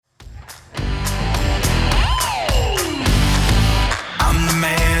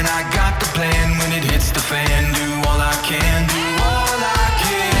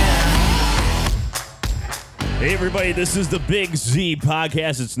everybody. This is the Big Z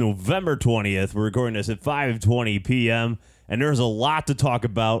Podcast. It's November 20th. We're recording this at 5:20 p.m., and there's a lot to talk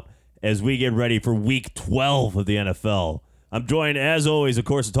about as we get ready for Week 12 of the NFL. I'm joined, as always, of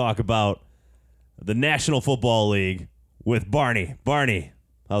course, to talk about the National Football League with Barney. Barney,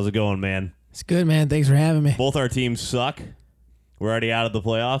 how's it going, man? It's good, man. Thanks for having me. Both our teams suck. We're already out of the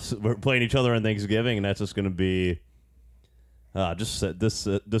playoffs. We're playing each other on Thanksgiving, and that's just going to be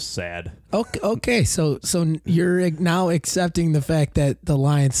just sad. Okay. So you're now accepting the fact that the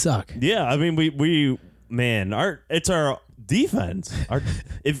Lions suck. Yeah, I mean, it's our defense.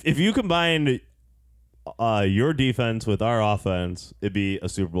 If you combine your defense with our offense, it'd be a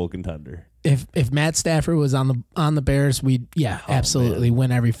Super Bowl contender. If Matt Stafford was on the Bears, we'd absolutely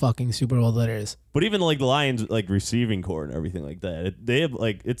win every fucking Super Bowl that there is. But even like the Lions, like receiving core and everything like that, they have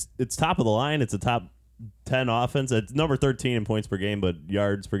like it's top of the line. It's a top 10 offense. It's number 13 in points per game, but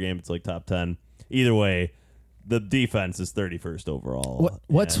yards per game, it's like top 10. Either way, the defense is 31st overall.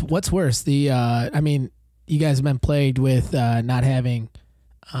 What's worse? You guys have been plagued with not having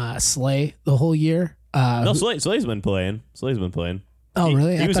Slay the whole year. No, Slay's been playing. Oh,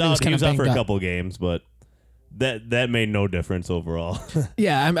 really? He was out for a couple games, but that made no difference overall.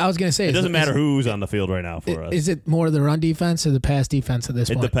 Yeah, I was going to say. It doesn't matter who's on the field right now for us. Is it more the run defense or the pass defense at this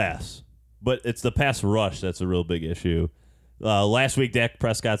point? It's the pass. But it's the pass rush that's a real big issue. Last week, Dak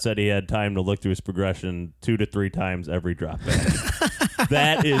Prescott said he had time to look through his progression 2 to 3 times every drop back.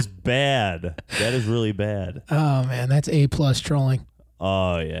 That is bad. That is really bad. Oh, man, that's A+ trolling.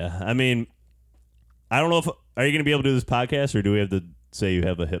 Oh, yeah. I mean, I don't know if... Are you going to be able to do this podcast, or do we have to say you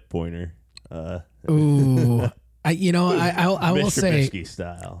have a hip pointer? Ooh. I will say... Mitch Trubisky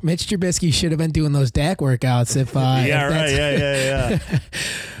style. Mitch Trubisky should have been doing those Dak workouts if... Yeah.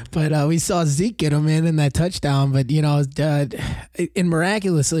 But we saw Zeke get him in that touchdown. But, and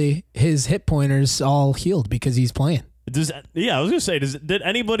miraculously, his hip pointers all healed because he's playing. I was going to say, did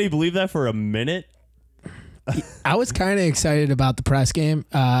anybody believe that for a minute? I was kind of excited about the press game,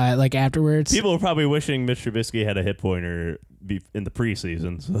 afterwards. People were probably wishing Mitch Trubisky had a hip pointer in the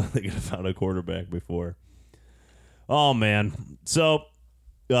preseason so they could have found a quarterback before. Oh, man. So,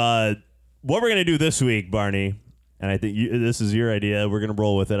 what we're going to do this week, Barney, and I think this is your idea, we're going to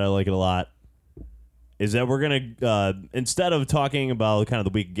roll with it, I like it a lot, is that we're going to, instead of talking about kind of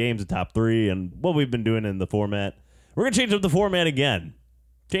the week games, the top 3, and what we've been doing in the format, we're going to change up the format again.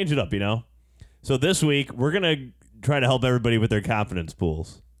 Change it up, So this week, we're going to try to help everybody with their confidence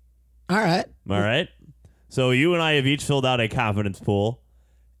pools. All right. So you and I have each filled out a confidence pool,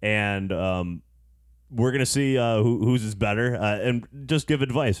 and we're going to see whose is better, and just give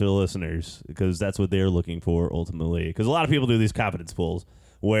advice for the listeners, because that's what they're looking for ultimately. Because a lot of people do these confidence pools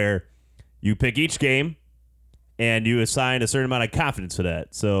where you pick each game, and you assign a certain amount of confidence to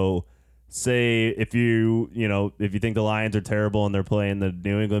that. So say if you think the Lions are terrible and they're playing the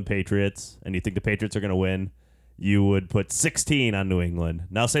New England Patriots, and you think the Patriots are going to win, you would put 16 on New England.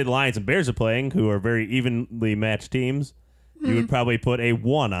 Now say the Lions and Bears are playing, who are very evenly matched teams, you would probably put a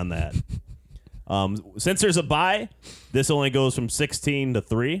 1 on that. Since there's a bye, this only goes from 16 to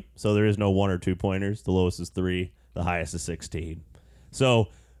 3, so there is no 1 or 2 pointers. The lowest is 3, the highest is 16. So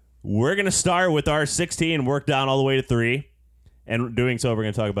we're going to start with our 16 and work down all the way to 3. And doing so, we're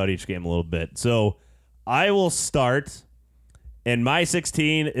going to talk about each game a little bit. So I will start, and my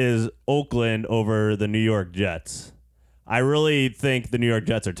 16 is Oakland over the New York Jets. I really think the New York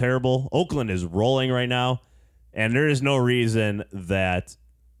Jets are terrible. Oakland is rolling right now, and there is no reason that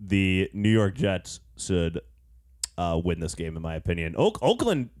the New York Jets should win this game, in my opinion.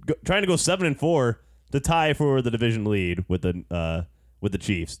 Oakland trying to go 7-4 to tie for the division lead with the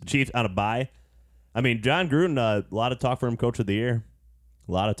Chiefs. The Chiefs on a bye. I mean, John Gruden, a lot of talk for him, Coach of the Year.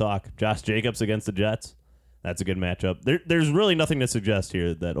 A lot of talk. Josh Jacobs against the Jets. That's a good matchup. There's really nothing to suggest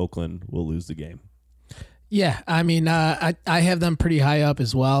here that Oakland will lose the game. Yeah, I mean, I have them pretty high up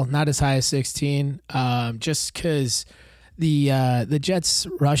as well. Not as high as 16, just because the Jets'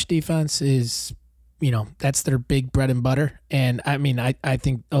 rush defense is, that's their big bread and butter. And, I mean, I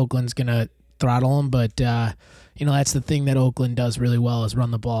think Oakland's going to throttle them, but that's the thing that Oakland does really well is run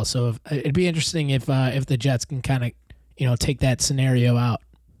the ball. So it'd be interesting if the Jets can kind of take that scenario out.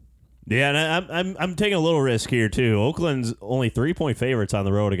 Yeah, and I'm taking a little risk here too. Oakland's only 3-point favorites on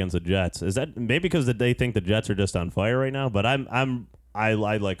the road against the Jets. Is that maybe because they think the Jets are just on fire right now? But I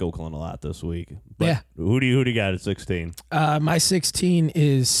like Oakland a lot this week. But yeah. Who do you got at 16? My 16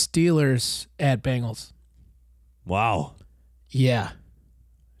 is Steelers at Bengals. Wow. Yeah.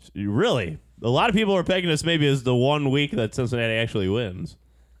 Really? A lot of people are pegging this maybe as the one week that Cincinnati actually wins.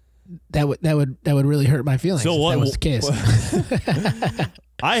 That would really hurt my feelings if that was the case.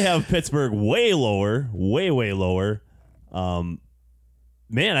 I have Pittsburgh way lower, way lower.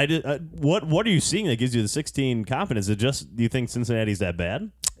 Man, I did. What are you seeing that gives you the 16 confidence? Do you think Cincinnati's that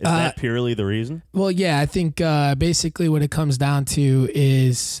bad? Is that purely the reason? Well, yeah, I think basically what it comes down to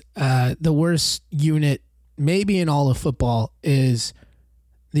is the worst unit maybe in all of football is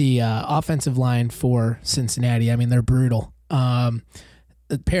the offensive line for Cincinnati. I mean, they're brutal.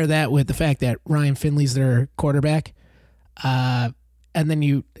 Pair that with the fact that Ryan Finley's their quarterback, and then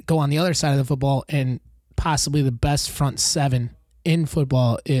you go on the other side of the football, and possibly the best front seven in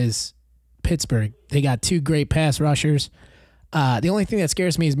football is Pittsburgh. They got two great pass rushers. The only thing that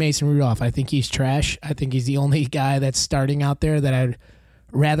scares me is Mason Rudolph. I think he's trash. I think he's the only guy that's starting out there that I'd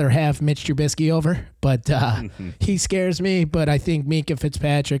rather have Mitch Trubisky over. But he scares me. But I think Minka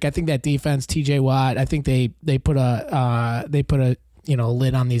Fitzpatrick. I think that defense, T.J. Watt. I think they put a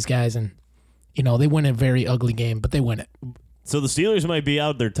lid on these guys, and they win a very ugly game, but they win it. So the Steelers might be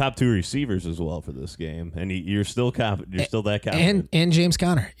out their top two receivers as well for this game, and you're still confident. You're still that confident. And James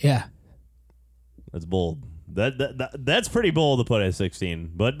Conner, yeah, that's bold. That's pretty bold to put at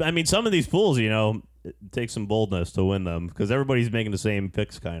 16. But I mean, some of these pools, it takes some boldness to win them because everybody's making the same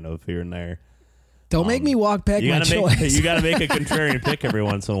picks kind of here and there. Don't make me walk back my choice. You got to make a contrarian pick every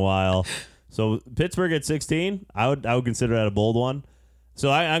once in a while. So Pittsburgh at 16, I would consider that a bold one.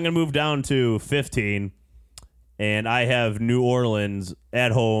 So I'm going to move down to 15. And I have New Orleans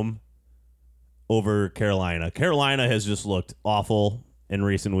at home over Carolina. Carolina has just looked awful in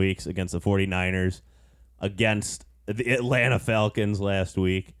recent weeks against the 49ers, against the Atlanta Falcons last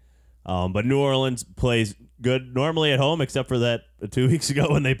week. But New Orleans plays good normally at home, except for that 2 weeks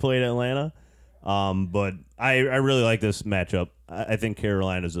ago when they played Atlanta. But I really like this matchup. I think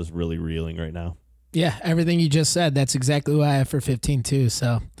Carolina's just really reeling right now. Yeah, everything you just said, that's exactly what I have for 15 too.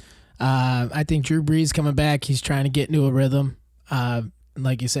 So I think Drew Brees coming back. He's trying to get into a rhythm.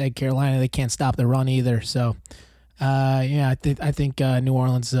 Like you said, Carolina, they can't stop the run either. So, I think New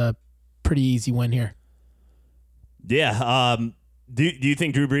Orleans a pretty easy win here. Yeah. Do you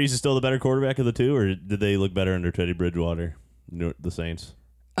think Drew Brees is still the better quarterback of the two, or did they look better under Teddy Bridgewater, the Saints?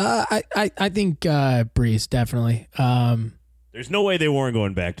 I think Brees definitely. There's no way they weren't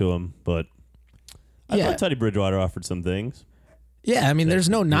going back to him, but I thought Teddy Bridgewater offered some things. Yeah, I mean, there's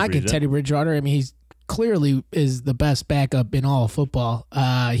no knock at Teddy Bridgewater. I mean, he's clearly is the best backup in all of football.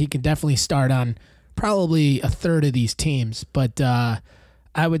 He can definitely start on probably a third of these teams. But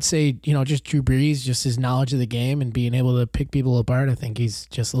I would say, just Drew Brees, just his knowledge of the game and being able to pick people apart, I think he's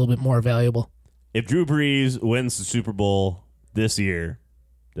just a little bit more valuable. If Drew Brees wins the Super Bowl this year,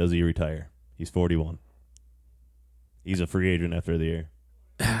 does he retire? He's 41. He's a free agent after the year.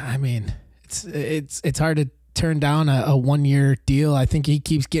 I mean, it's hard to turn down a 1 year deal. I think he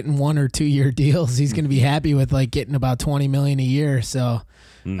keeps getting 1 or 2 year deals. He's going to be happy with getting about $20 million a year. So,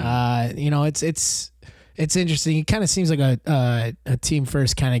 it's interesting. He kind of seems like a team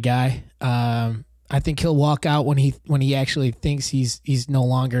first kind of guy. I think he'll walk out when he actually thinks he's no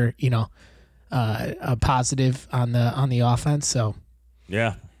longer a positive on the offense. So,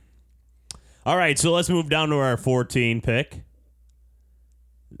 yeah. All right, so let's move down to our 14 pick.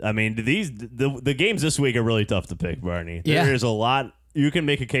 I mean, the games this week are really tough to pick, Barney. There's a lot. You can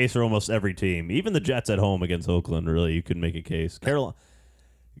make a case for almost every team. Even the Jets at home against Oakland, really, you can make a case.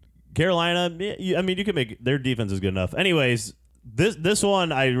 Carolina, I mean, you can make their defense is good enough. Anyways, this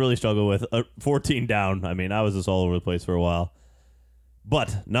one I really struggle with. 14 down. I mean, I was just all over the place for a while.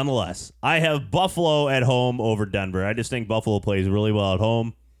 But nonetheless, I have Buffalo at home over Denver. I just think Buffalo plays really well at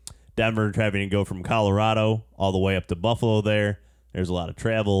home. Denver having to go from Colorado all the way up to Buffalo there. There's a lot of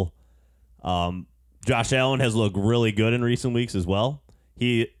travel. Josh Allen has looked really good in recent weeks as well.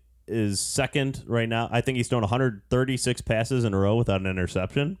 He is second right now. I think he's thrown 136 passes in a row without an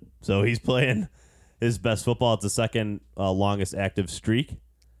interception. So he's playing his best football. It's the second longest active streak.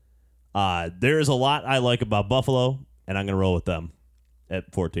 There is a lot I like about Buffalo, and I'm going to roll with them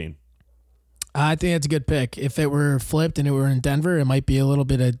at 14. I think that's a good pick. If it were flipped and it were in Denver, it might be a little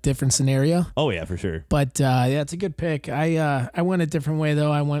bit of a different scenario. Oh, yeah, for sure. But, it's a good pick. I went a different way,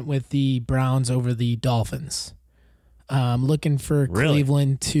 though. I went with the Browns over the Dolphins. Looking for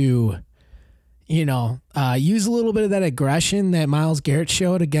Cleveland to, use a little bit of that aggression that Myles Garrett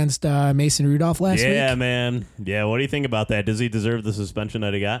showed against Mason Rudolph last week. Yeah, man. Yeah, what do you think about that? Does he deserve the suspension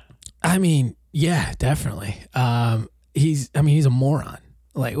that he got? I mean, yeah, definitely. He's a moron.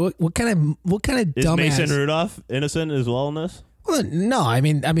 Like what kind of dumbass? Is Mason Rudolph innocent as well in this? Well, no. I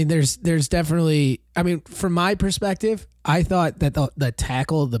mean, there's definitely. I mean, from my perspective, I thought that the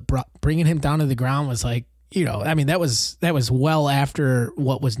tackle, bringing him down to the ground was like, I mean, that was well after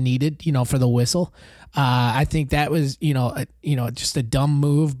what was needed, for the whistle. I think that was, just a dumb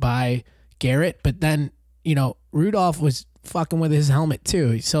move by Garrett. But then, Rudolph was fucking with his helmet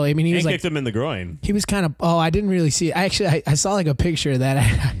too. So I mean, he was kicked him in the groin. He was kind of. Oh, I didn't really see it. I saw like a picture of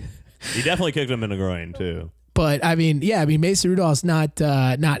that. He definitely kicked him in the groin too. But I mean, Mason Rudolph's not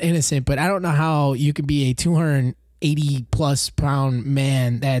innocent. But I don't know how you could be a 280 plus pound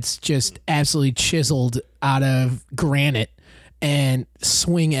man that's just absolutely chiseled out of granite and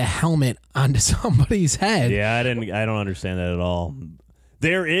swing a helmet onto somebody's head. Yeah, I don't understand that at all.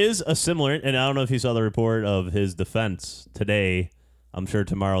 There is a similar, and I don't know if you saw the report of his defense today. I'm sure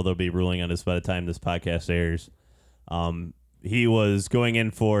tomorrow they'll be ruling on this by the time this podcast airs. He was going in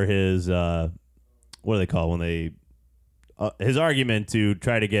for his, what do they call it when they, his argument to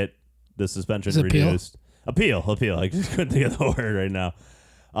try to get the suspension reduced. Appeal. I just couldn't think of the word right now.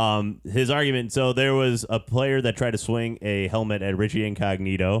 His argument, so there was a player that tried to swing a helmet at Richie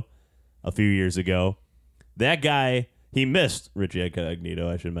Incognito a few years ago. That guy, he missed Richie Incognito,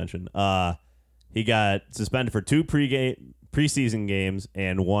 I should mention. He got suspended for 2 preseason games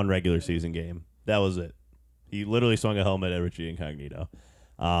and 1 regular season game. That was it. He literally swung a helmet at Richie Incognito.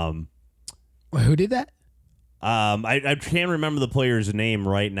 Who did that? I can't remember the player's name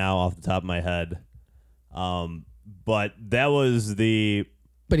right now off the top of my head. But that was the...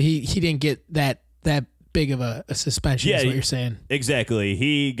 But he didn't get that big of a suspension, is what you're saying. Exactly.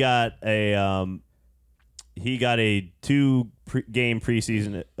 He got a 2-game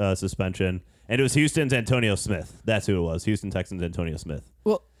preseason suspension, and it was Houston's Antonio Smith. That's who it was. Houston Texans Antonio Smith.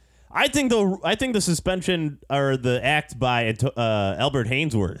 Well, I think the suspension or the act by Albert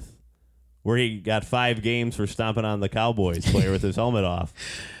Hainsworth, where he got 5 games for stomping on the Cowboys player with his helmet off,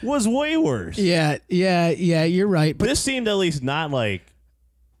 was way worse. Yeah, you're right. But this seemed at least not like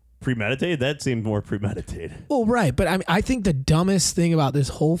premeditated. That seemed more premeditated. Well, right, but I think the dumbest thing about this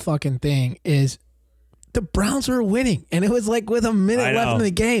whole fucking thing is the Browns were winning, and it was like with a minute left in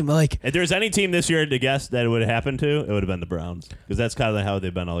the game. Like, if there's any team this year to guess that it would have happened to, it would have been the Browns, because that's kind of how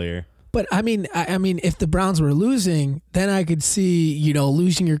they've been all year. But I mean, if the Browns were losing, then I could see,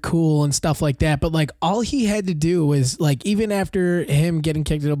 losing your cool and stuff like that. But like, all he had to do was like, even after him getting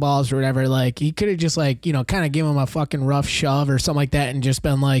kicked to the balls or whatever, like he could have just like, kind of give him a fucking rough shove or something like that, and just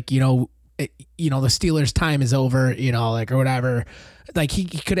been like, the Steelers' time is over, like or whatever. Like he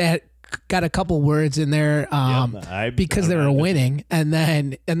could have got a couple words in there because they were winning, and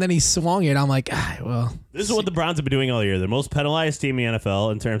then he swung it. I'm like, well, this is what the Browns have been doing all year. They're the most penalized team in the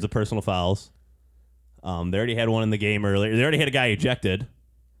NFL in terms of personal fouls. They already had one in the game earlier. They already had a guy ejected.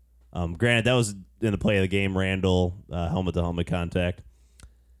 Granted, that was in the play of the game, Randall, helmet-to-helmet contact.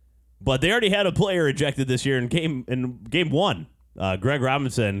 But they already had a player ejected this year in game 1. Greg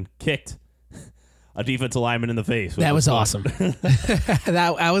Robinson kicked a defensive lineman in the face. That was awesome.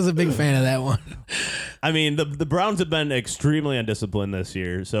 I was a big fan of that one. I mean, the Browns have been extremely undisciplined this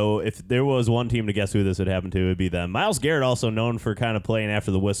year. So if there was one team to guess who this would happen to, it would be them. Myles Garrett, also known for kind of playing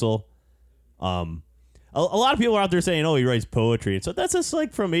after the whistle. A lot of people are out there saying, "Oh, he writes poetry." So that's just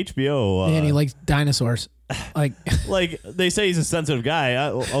like from HBO. And he likes dinosaurs. Like they say he's a sensitive guy.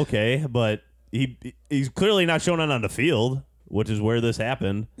 Okay, but he's clearly not showing it on the field, which is where this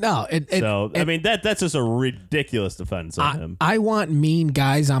happened. No, I mean that's just a ridiculous defense of him. I want mean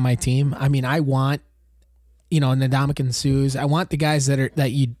guys on my team. I mean, I want Ndamukong Suhs. I want the guys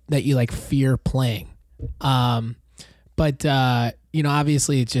that you like fear playing. But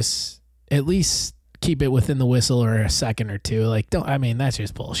obviously it's just at least keep it within the whistle or a second or two. Like that's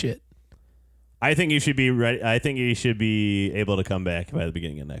just bullshit. I think you should be ready. I think you should be able to come back by the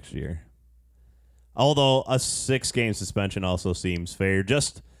beginning of next year. Although a 6-game suspension also seems fair,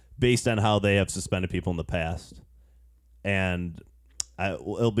 just based on how they have suspended people in the past, and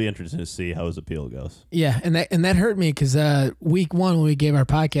it'll be interesting to see how his appeal goes. Yeah, and that hurt me because week 1 when we gave our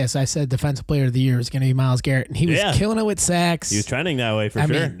podcast, I said Defensive Player of the Year was going to be Myles Garrett, and he was killing it with sacks. He was trending that way for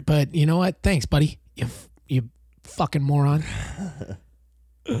sure. But you know what? Thanks, buddy. You fucking moron.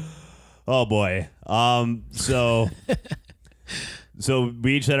 Oh boy. So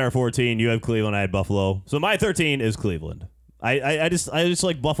we each had our 14. You have Cleveland. I had Buffalo. So my 13 is Cleveland. I just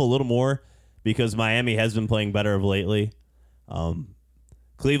like Buffalo a little more because Miami has been playing better of lately.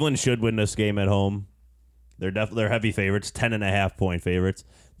 Cleveland should win this game at home. They're heavy favorites, 10.5-point favorites.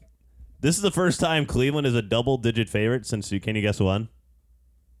 This is the first time Cleveland is a double-digit favorite since can you guess when?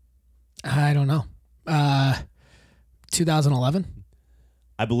 I don't know. 2011.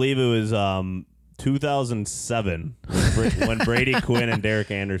 I believe it was 2007 when Brady Quinn and Derek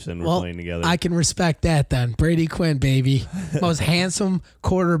Anderson were playing together. I can respect that then. Brady Quinn, baby. Most handsome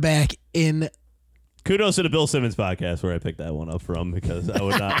quarterback in kudos to the Bill Simmons podcast where I picked that one up from, because I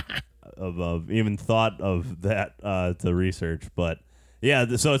would not have even thought of that to research. But yeah,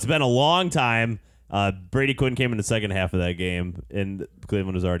 so it's been a long time. Brady Quinn came in the second half of that game, and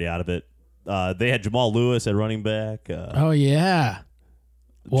Cleveland was already out of it. They had Jamal Lewis at running back. Oh, yeah.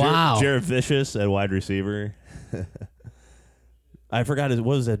 Wow. Jared Vicious at wide receiver. I forgot what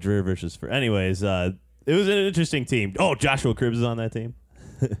was that Jared Vicious for. Anyways, it was an interesting team. Oh, Joshua Cribbs is on that team.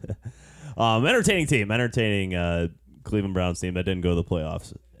 Entertaining Cleveland Browns team that didn't go to the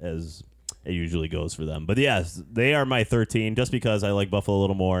playoffs as it usually goes for them. But yes, they are my 13 just because I like Buffalo a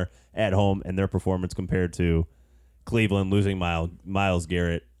little more at home and their performance compared to Cleveland losing Myles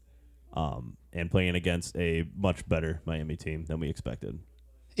Garrett and playing against a much better Miami team than we expected.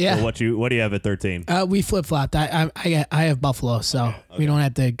 Yeah. So what do you have at 13? We flip-flopped. I have Buffalo, so we don't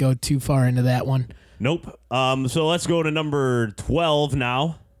have to go too far into that one. Nope. So let's go to number 12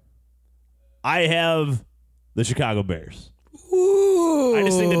 now. I have the Chicago Bears. Ooh. I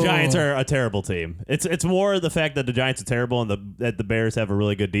just think the Giants are a terrible team. It's more the fact that the Giants are terrible and that the Bears have a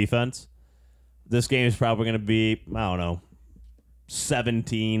really good defense. This game is probably going to be, I don't know,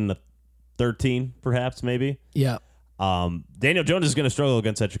 17-13 perhaps, maybe. Yeah. Daniel Jones is going to struggle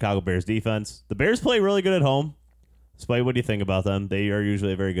against that Chicago Bears defense. The Bears play really good at home. Spike, what do you think about them? They are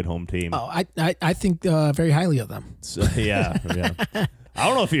usually a very good home team. Oh, I think very highly of them. So, yeah. I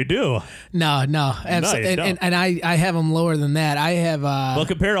don't know if you do. No, absolutely. No, and I have them lower than that. I have. Well,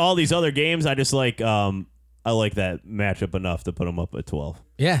 compared to all these other games, I just like I like that matchup enough to put them up at 12.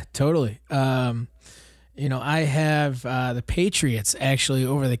 Yeah, totally. I have the Patriots actually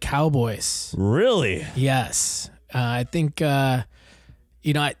over the Cowboys. Really? Yes. I think I'm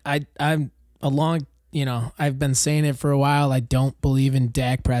a long. I've been saying it for a while. I don't believe in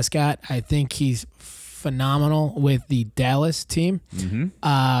Dak Prescott. I think he's phenomenal with the Dallas team.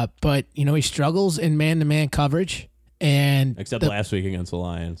 Mm-hmm. But he struggles in man-to-man coverage, and except last week against the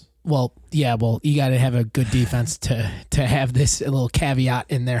Lions. Well, yeah. Well, you got to have a good defense to have this little caveat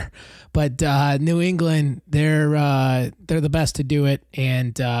in there. But New England, they're the best to do it,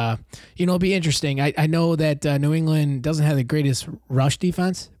 and it'll be interesting. I know that New England doesn't have the greatest rush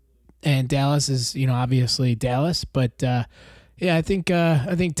defense, and Dallas is obviously Dallas. But yeah, I think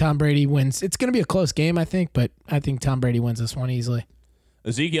Tom Brady wins. It's going to be a close game, I think, but I think Tom Brady wins this one easily.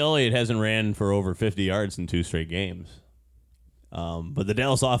 Ezekiel Elliott hasn't ran for over 50 yards in 2 straight games. But the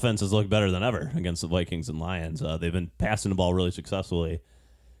Dallas offense has looked better than ever against the Vikings and Lions. They've been passing the ball really successfully,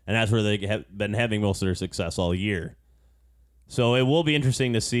 and that's where they have been having most of their success all year. So it will be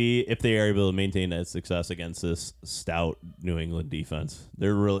interesting to see if they are able to maintain that success against this stout New England defense.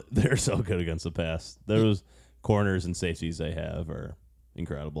 They're so good against the pass. Those corners and safeties they have are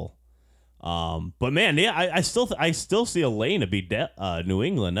incredible. But man, yeah, I still see a lane to beat New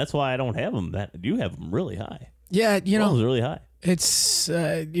England. That's why I don't have them. You have them really high. Yeah, really high. It's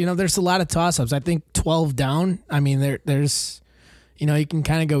there's a lot of toss-ups. I think 12 down. I mean, there's you can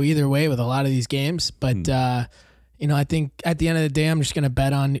kind of go either way with a lot of these games, but I think at the end of the day, I'm going to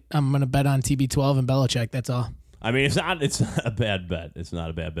bet on TB12 and Belichick. That's all. I mean, it's not a bad bet. It's not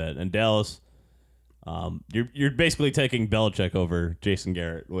a bad bet. And Dallas, you're basically taking Belichick over Jason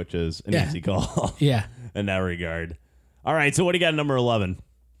Garrett, which is an easy call. Yeah. In that regard. All right, so what do you got at number 11?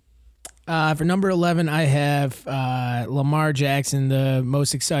 For number 11, I have Lamar Jackson, the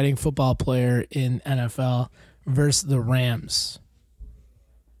most exciting football player in NFL, versus the Rams.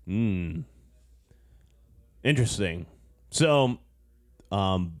 Interesting. So,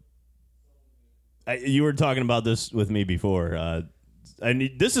 you were talking about this with me before,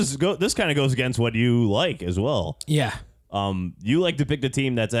 and this kind of goes against what you like as well. Yeah. You like to pick the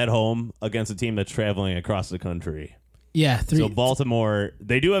team that's at home against a team that's traveling across the country. Yeah. So Baltimore,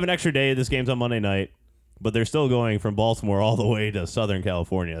 they do have an extra day. This game's on Monday night, but they're still going from Baltimore all the way to Southern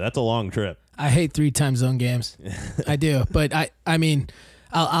California. That's a long trip. I hate 3 time zone games. I do, but I mean,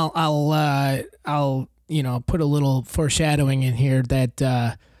 I'll put a little foreshadowing in here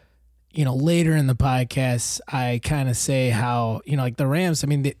that later in the podcast I kind of say how like the Rams. I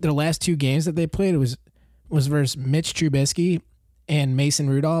mean, their last 2 games that they played was versus Mitch Trubisky and Mason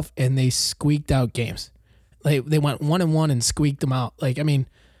Rudolph, and they squeaked out games. They went 1-1 and squeaked them out. Like, I mean,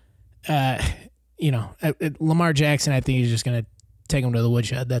 Lamar Jackson, I think he's just going to take him to the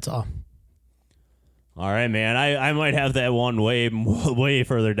woodshed. That's all. All right, man. I might have that one way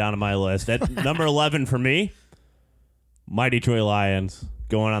further down on my list. At number 11 for me, my Detroit Lions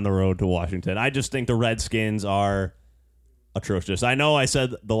going on the road to Washington. I just think the Redskins are atrocious. I know I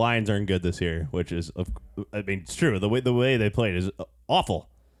said the Lions aren't good this year, which is, it's true. The way they played is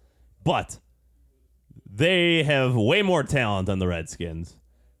awful. But they have way more talent than the Redskins.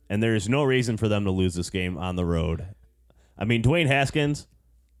 and there's no reason for them to lose this game on the road. I mean, Dwayne Haskins,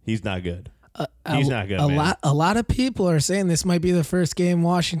 he's not good. He's not good, man. A lot of people are saying this might be the first game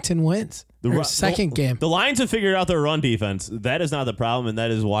Washington wins. Or second game. The Lions have figured out their run defense. That is not the problem, and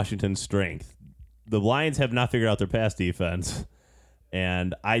that is Washington's strength. The Lions have not figured out their pass defense,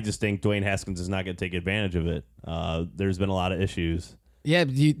 and I just think Dwayne Haskins is not going to take advantage of it. There's been a lot of issues. Yeah,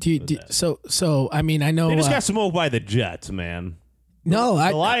 so I mean, I know they just got smoked by the Jets, man. No,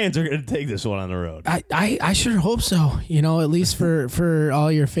 the Lions are going to take this one on the road. I sure hope so. You know, at least for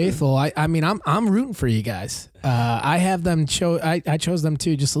all your faithful. I mean, I'm rooting for you guys. I have them I chose them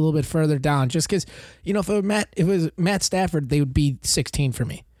too, just a little bit further down, just because, you know, if it was Matt Stafford, they would be 16 for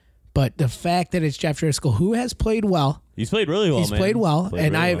me. But the fact that it's Jeff Driscoll, who has played well, he's played really well. He's played well,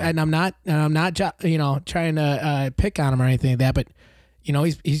 and I'm not you know, trying to pick on him or anything like that, but. You know,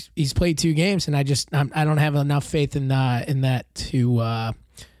 he's played 2 games, and I don't have enough faith in that to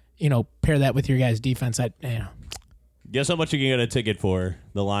you know, pair that with your guys' defense. Guess how much you can get a ticket for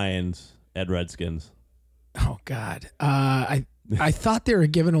the Lions at Redskins? Oh God, I thought they were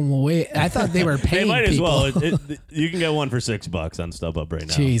giving them away. I thought they were paying. They might people. as well. You can get one for $6 on StubHub right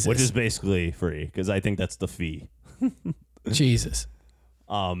now, Jesus. Which is basically free because I think that's the fee. Jesus.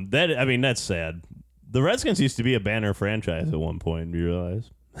 That's sad. The Redskins used to be a banner franchise at one point. Do you realize?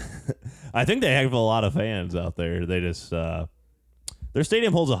 I think they have a lot of fans out there. They just their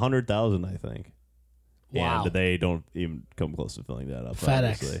stadium holds 100,000, I think. Wow. And they don't even come close to filling that up.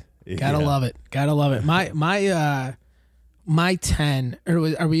 FedEx. Obviously. Gotta love it. Gotta love it. My 10.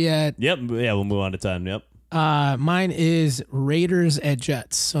 Are we at? Yep. Yeah, we'll move on to 10. Yep. Mine is Raiders at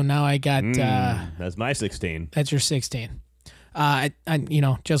Jets. So now I got. That's my 16. That's your 16. I you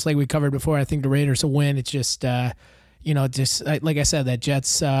know, just like we covered before, I think the Raiders will win. It's just, you know, like I said, that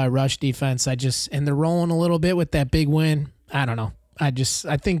Jets rush defense. And they're rolling a little bit with that big win. I don't know. I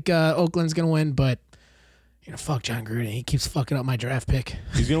think Oakland's gonna win, but you know, fuck John Gruden. He keeps fucking up my draft pick.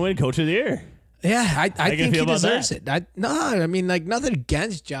 He's gonna win Coach of the Year. Yeah, I think he deserves it. I mean, like, nothing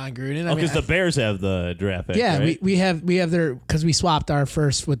against John Gruden. Because the Bears have the draft pick. Yeah, right? we have their, because we swapped our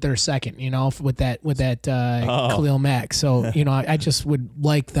first with their second. You know, with that Khalil Mack. So you know, I just would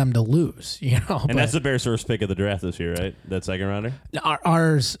like them to lose. You know, and that's the Bears' first pick of the draft this year, right? That second rounder.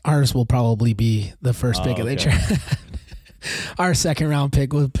 Ours will probably be the first pick of the draft. Our second round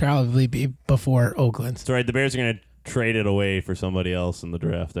pick will probably be before Oakland's. That's right. The Bears are going to trade it away for somebody else in the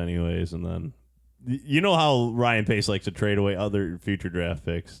draft, anyways, and then. You know how Ryan Pace likes to trade away other future draft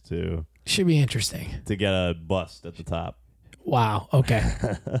picks to should be interesting to get a bust at the top. Wow. Okay.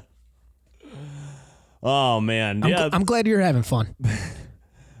 Oh man, I'm glad you're having fun.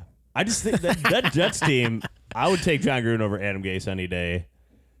 I just think that Jets team, I would take John Gruden over Adam Gase any day.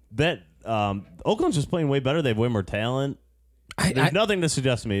 That Oakland's just playing way better. They have way more talent. There's nothing to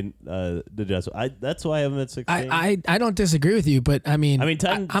suggest to me the Jets. That's why I have them at 16. I don't disagree with you, but I mean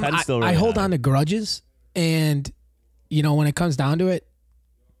 10 still really I hold high. on to grudges, and you know, when it comes down to it,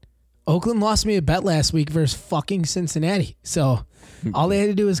 Oakland lost me a bet last week versus fucking Cincinnati. So all they had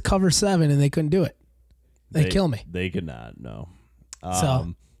to do was cover 7, and they couldn't do it. They kill me. They could not. No.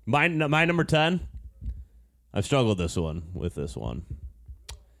 So my number 10. I've struggled with this one,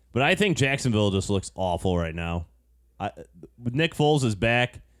 but I think Jacksonville just looks awful right now. Nick Foles is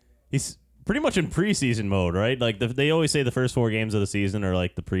back. He's pretty much in preseason mode, right? Like they always say the first 4 games of the season are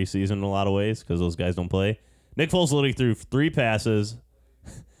like the preseason in a lot of ways because those guys don't play. Nick Foles literally threw 3 passes,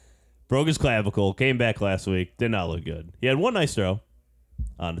 broke his clavicle, came back last week, did not look good. He had one nice throw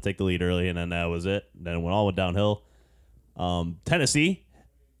to take the lead early, and then that was it. Then it went downhill. Tennessee,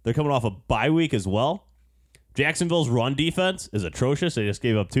 they're coming off a bye week as well. Jacksonville's run defense is atrocious. They just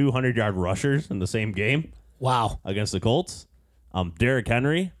gave up 200-yard rushers in the same game. Wow. Against the Colts. Derrick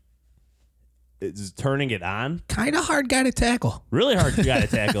Henry is turning it on. Kind of hard guy to tackle. Really hard guy to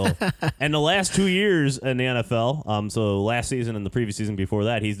tackle. And the last 2 years in the NFL, so last season and the previous season before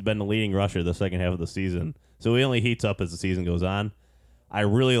that, he's been the leading rusher the second half of the season. So he only heats up as the season goes on. I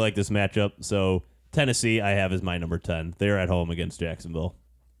really like this matchup. So Tennessee, I have as my number 10. They're at home against Jacksonville.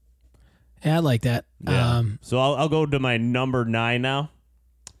 Yeah, I like that. Yeah. So I'll go to my number 9 now.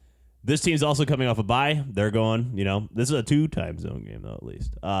 This team's also coming off a bye. They're going, you know, this is a 2-time zone game, though, at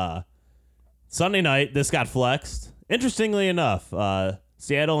least. Sunday night, this got flexed. Interestingly enough,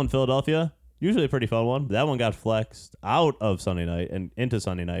 Seattle and Philadelphia, usually a pretty fun one. That one got flexed out of Sunday night and into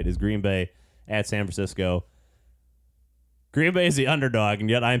Sunday night is Green Bay at San Francisco. Green Bay is the underdog, and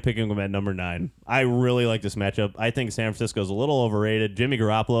yet I'm picking them at number 9. I really like this matchup. I think San Francisco is a little overrated. Jimmy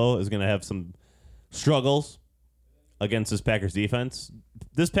Garoppolo is going to have some struggles against this Packers defense.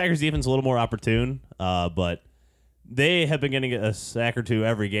 This Packers defense is a little more opportune, but they have been getting a sack or two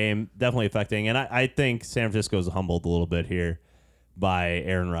every game, definitely affecting. And I think San Francisco's humbled a little bit here by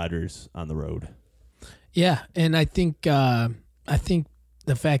Aaron Rodgers on the road. Yeah, and I think the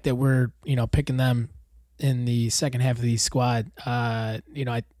fact that we're picking them in the second half of the squad, I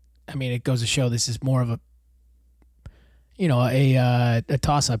mean it goes to show this is more of a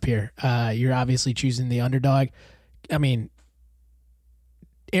toss up here. You're obviously choosing the underdog. I mean,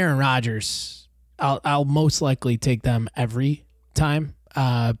 Aaron Rodgers, I'll most likely take them every time,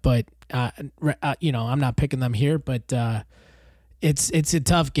 but I'm not picking them here, but. It's a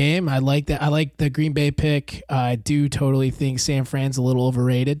tough game. I like that. I like the Green Bay pick. I do totally think San Fran's a little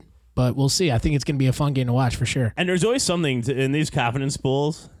overrated, but we'll see. I think it's going to be a fun game to watch for sure. And there's always something in these confidence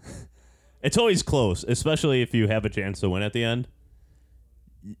pools. It's always close, especially if you have a chance to win at the end.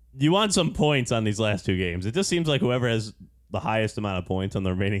 You want some points on these last two games. It just seems like whoever has the highest amount of points on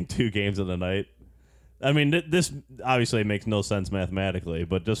the remaining two games of the night. I mean, this obviously makes no sense mathematically,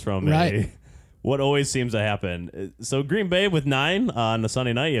 but just from what always seems to happen. So Green Bay with 9 on the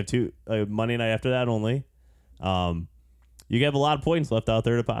Sunday night. You have 2 Monday night after that only. You have a lot of points left out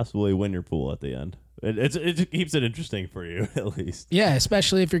there to possibly win your pool at the end. It keeps it interesting for you at least. Yeah,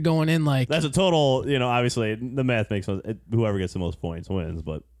 especially if you're going in like that's a total. Obviously the math makes sense. Whoever gets the most points wins,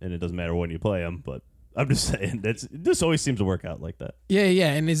 and it doesn't matter when you play them. But I'm just saying this always seems to work out like that.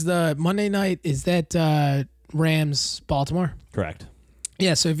 Yeah. And is the Monday night that Rams Baltimore? Correct.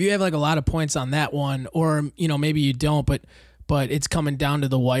 Yeah, so if you have like a lot of points on that one, or maybe you don't, but it's coming down to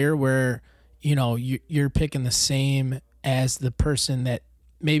the wire where you're picking the same as the person that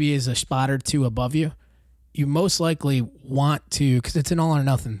maybe is a spot or two above you, you most likely want to, because it's an all or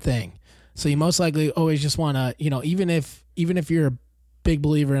nothing thing. So you most likely always just want to, even if you're a big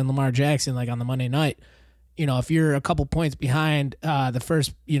believer in Lamar Jackson, like on the Monday night, if you're a couple points behind the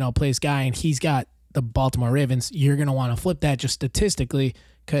first place guy and he's got the Baltimore Ravens, you're going to want to flip that just statistically,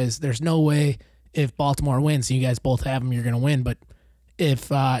 because there's no way if Baltimore wins, you guys both have them, you're going to win. But if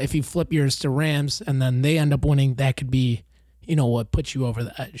you flip yours to Rams and then they end up winning, that could be, what puts you over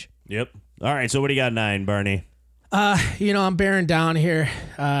the edge. Yep. All right. So what do you got 9, Barney? I'm bearing down here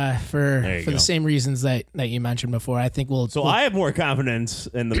for go. the same reasons that you mentioned before. I think we'll. I have more confidence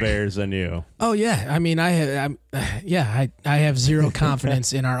in the Bears than you. Oh yeah, I mean I have zero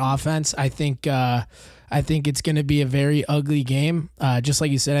confidence in our offense. I think it's going to be a very ugly game. Just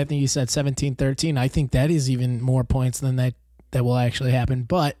like you said, I think you said 17-13. I think that is even more points than that will actually happen.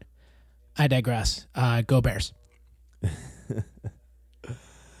 But I digress. Go Bears.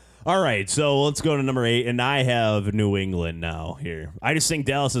 All right, so let's go to number 8, and I have New England now here. I just think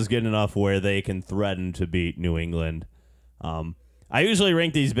Dallas is good enough where they can threaten to beat New England. I usually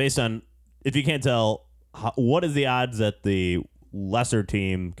rank these based on, if you can't tell, what is the odds that the lesser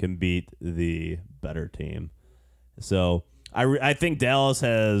team can beat the better team. So I think Dallas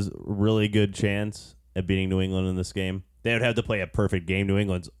has really good chance at beating New England in this game. They would have to play a perfect game. New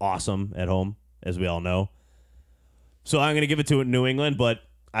England's awesome at home, as we all know. So I'm going to give it to New England, but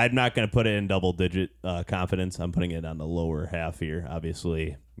I'm not going to put it in double-digit confidence. I'm putting it on the lower half here,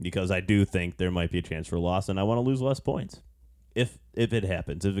 obviously, because I do think there might be a chance for loss, and I want to lose less points if it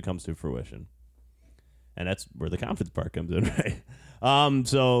happens, if it comes to fruition. And that's where the confidence part comes in, right?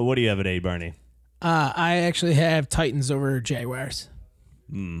 So what do you have at 8, Barney? I actually have Titans over Jaguars.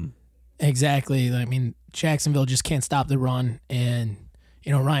 Exactly. I mean, Jacksonville just can't stop the run, and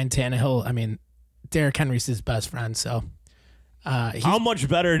Ryan Tannehill. I mean, Derrick Henry's his best friend, so. How much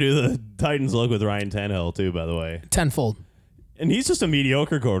better do the Titans look with Ryan Tannehill, too, by the way? Tenfold. And he's just a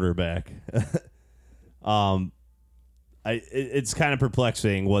mediocre quarterback. It's kind of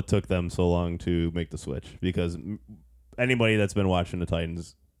perplexing what took them so long to make the switch, because anybody that's been watching the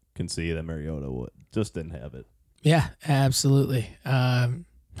Titans can see that Mariota just didn't have it. Yeah, absolutely. I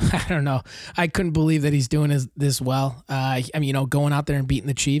don't know. I couldn't believe that he's doing this well. I mean, going out there and beating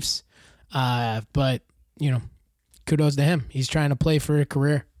the Chiefs. But, kudos to him. He's trying to play for a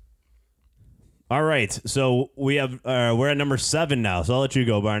career. All right. So we're at number 7 now. So I'll let you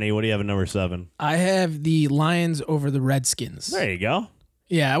go, Barney. What do you have at number 7? I have the Lions over the Redskins. There you go.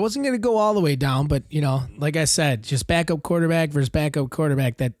 Yeah, I wasn't going to go all the way down, but, like I said, just backup quarterback versus backup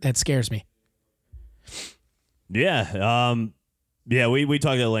quarterback, that scares me. Yeah. We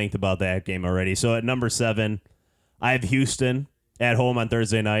talked at length about that game already. So at number 7, I have Houston at home on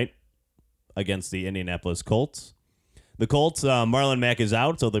Thursday night against the Indianapolis Colts. The Colts, Marlon Mack is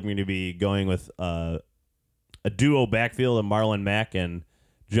out, so they're going to be going with a duo backfield of Marlon Mack and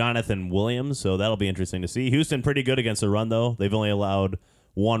Jonathan Williams, so that'll be interesting to see. Houston pretty good against the run, though. They've only allowed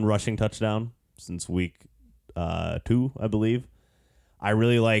 1 rushing touchdown since week 2, I believe. I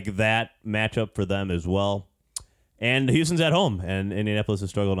really like that matchup for them as well. And Houston's at home, and Indianapolis has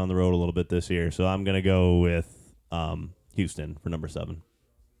struggled on the road a little bit this year. So I'm going to go with Houston for number 7.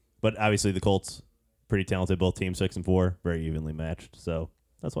 But obviously the Colts, pretty talented, both teams 6-4, very evenly matched. So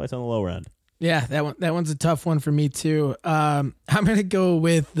that's why it's on the lower end. Yeah, that one's a tough one for me too. I'm going to go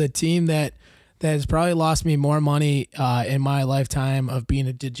with the team that has probably lost me more money in my lifetime of being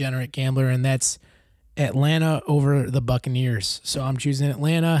a degenerate gambler, and that's Atlanta over the Buccaneers. So I'm choosing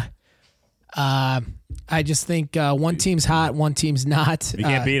Atlanta. I just think one team's hot, one team's not. If you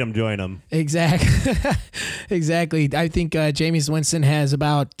can't beat them, join them. Exactly. Exactly. I think Jameis Winston has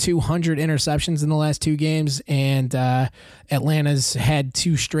about 200 interceptions in the last 2 games, and Atlanta's had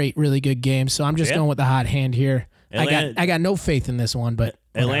 2 straight really good games. So I'm just going with the hot hand here. I got no faith in this one, but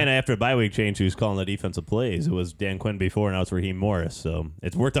Atlanta, after a bye week change, who's calling the defensive plays. It was Dan Quinn before, now it's Raheem Morris. So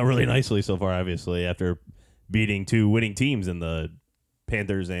it's worked out really nicely so far, obviously, after beating 2 winning teams in the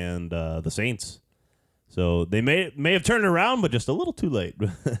Panthers and the Saints. So they may have turned it around, but just a little too late.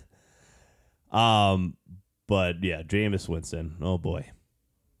 But yeah, Jameis Winston. Oh boy.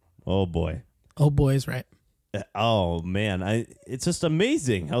 Oh boy is right. Oh man, it's just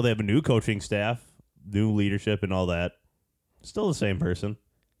amazing how they have a new coaching staff, new leadership, and all that. Still the same person.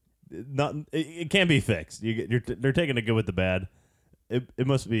 It can't be fixed. They're taking the good with the bad. It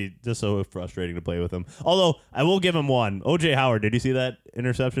must be just so frustrating to play with him. Although, I will give him one. O.J. Howard, did you see that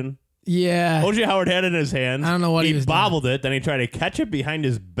interception? Yeah. O.J. Howard had it in his hand. I don't know what he was bobbled doing. it, then he tried to catch it behind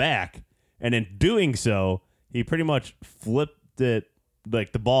his back, and in doing so, he pretty much flipped it,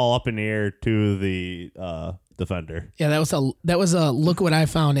 like the ball up in the air to the defender. Yeah, that was a look what I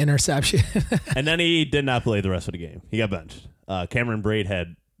found interception. And then he did not play the rest of the game. He got benched. Cameron Braid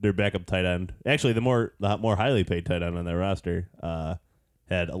had their backup tight end. Actually, the more highly paid tight end on their roster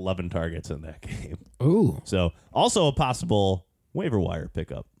had 11 targets in that game. Ooh. So also a possible waiver wire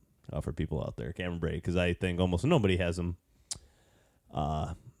pickup for people out there, Cameron Braid, because I think almost nobody has him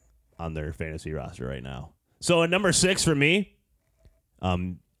on their fantasy roster right now. So at number 6 for me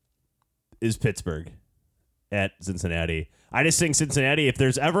is Pittsburgh at Cincinnati. I just think Cincinnati, if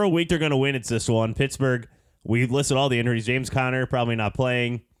there's ever a week they're going to win, it's this one. Pittsburgh, we listed all the injuries. James Conner probably not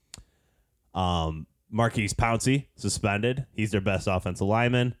playing. Marquise Pouncey suspended. He's their best offensive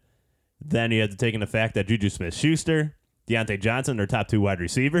lineman. Then you have to take into fact that Juju Smith-Schuster, Deontay Johnson, their top 2 wide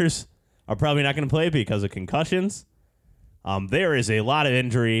receivers, are probably not going to play because of concussions. There is a lot of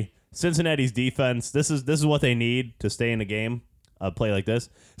injury. Cincinnati's defense, this is what they need to stay in the game, play like this.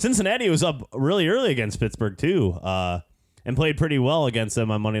 Cincinnati was up really early against Pittsburgh, too, and played pretty well against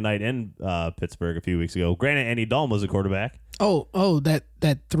them on Monday night in Pittsburgh a few weeks ago. Granted, Andy Dalton was the quarterback. That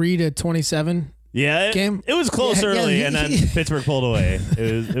 3-27 game? It was close early, and then Pittsburgh pulled away.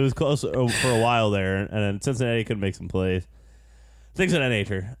 It was close for a while there, and then Cincinnati could make some plays. Things of that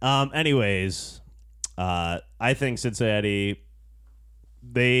nature. Anyways, I think Cincinnati,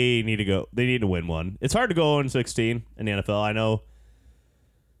 they need to win one. It's hard to go 0-16 in the NFL. I know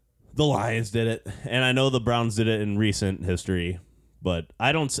the Lions did it, and I know the Browns did it in recent history, but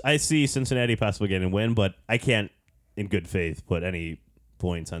I see Cincinnati possibly getting a win, but I can't, in good faith, put any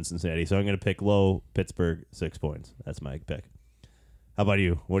points on Cincinnati. So I'm going to pick low Pittsburgh 6 points. That's my pick. How about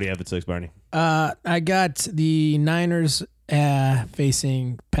you? What do you have at 6, Barney? I got the Niners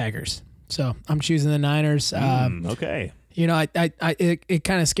facing Packers. So I'm choosing the Niners. Okay. You know, it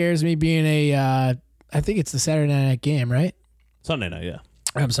kind of scares me being I think it's the Saturday night game, right? Sunday night, yeah.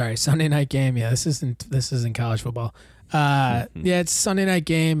 I'm sorry, Sunday night game. Yeah, this isn't college football. Yeah, it's Sunday night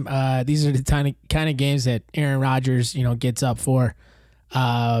game. These are the kind of games that Aaron Rodgers, gets up for.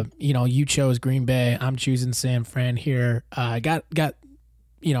 You chose Green Bay. I'm choosing San Fran here.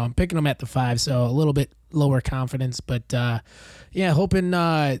 I'm picking them at the 5, so a little bit lower confidence, but hoping.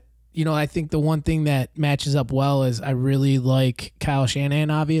 I think the one thing that matches up well is I really like Kyle Shanahan,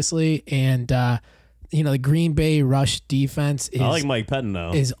 obviously, and the Green Bay rush defense is. I like Mike Pettin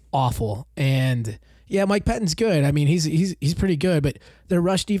though. Is awful, and yeah, Mike Pettin's good. I mean, he's pretty good, but their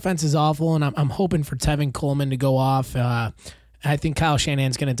rush defense is awful, and I'm hoping for Tevin Coleman to go off. I think Kyle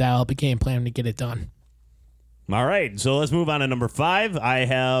Shanahan's going to dial up a game plan to get it done. All right, so let's move on to number 5. I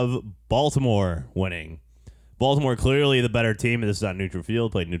have Baltimore winning. Baltimore clearly the better team. This is on neutral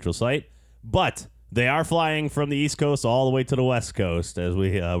field, played neutral site, but they are flying from the East Coast all the way to the West Coast, as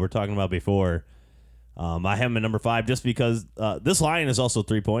we were talking about before. I have them at number 5 just because this line is also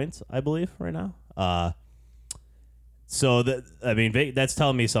 3 points, I believe, right now. That's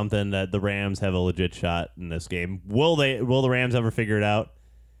telling me something that the Rams have a legit shot in this game. Will the Rams ever figure it out?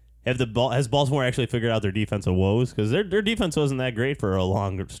 Has Baltimore actually figured out their defensive woes? Because their defense wasn't that great for a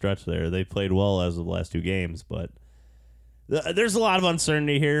long stretch there. They played well as of the last 2 games, but There's a lot of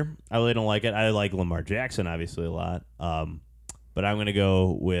uncertainty here. I really don't like it. I like Lamar Jackson, obviously, a lot. But I'm going to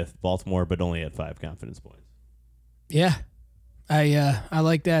go with Baltimore, but only at 5 confidence points. Yeah. I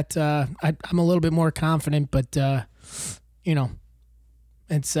like that. I'm a little bit more confident, but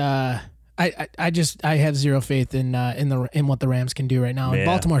it's I have zero faith in what the Rams can do right now. And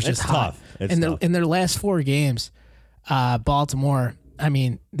Baltimore's just hot. In their last 4 games, Baltimore, I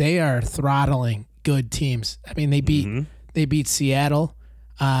mean, they are throttling good teams. I mean, they beat Seattle.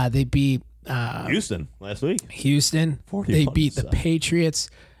 They beat Houston last week. They beat the Patriots.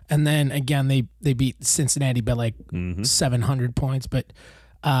 And then again, they beat Cincinnati by like 700 points. But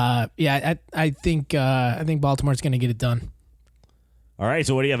I think Baltimore's going to get it done. All right.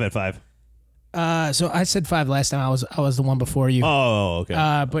 So what do you have at 5? So I said 5 last time. I was the one before you. Oh,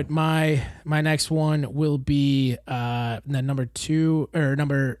 okay. But my next one will be the number 2 or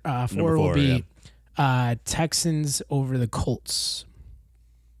number 4 will be Texans over the Colts.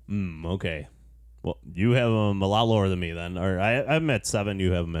 Okay. Well, you have them a lot lower than me then. Or I'm at 7.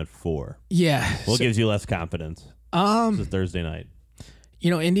 You have them at 4. Yeah. What gives you less confidence? It's a Thursday night.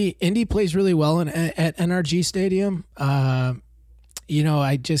 Indy plays really well at NRG Stadium. I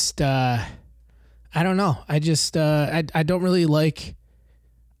don't know. I don't really like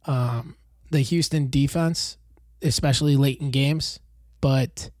the Houston defense, especially late in games.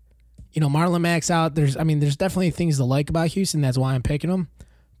 But Marlon Mack's out. There's definitely things to like about Houston. That's why I'm picking them.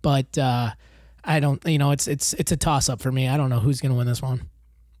 But I don't. It's a toss up for me. I don't know who's going to win this one.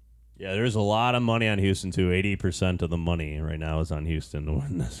 Yeah, there's a lot of money on Houston too. 80% of the money right now is on Houston to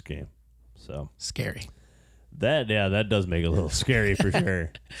win this game. So scary. That does make it a little scary for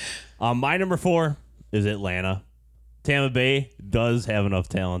sure. My number 4 is Atlanta. Tampa Bay does have enough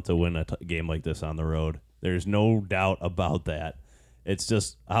talent to win a game like this on the road. There's no doubt about that. It's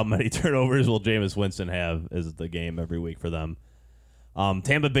just how many turnovers will Jameis Winston have is the game every week for them.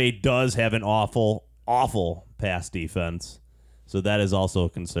 Tampa Bay does have an awful, awful pass defense. So that is also a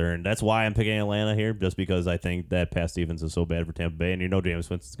concern. That's why I'm picking Atlanta here, just because I think that pass defense is so bad for Tampa Bay. And Jameis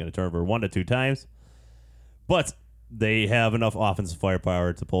Winston's going to turn over 1 to 2 times. But they have enough offensive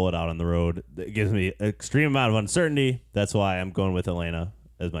firepower to pull it out on the road. It gives me an extreme amount of uncertainty. That's why I'm going with Atlanta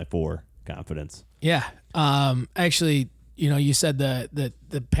as my 4 confidence. Yeah. Actually, you said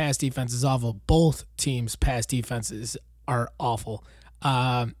the pass defense is awful. Both teams' pass defenses are awful.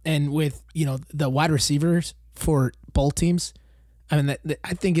 And with, the wide receivers for both teams, I mean,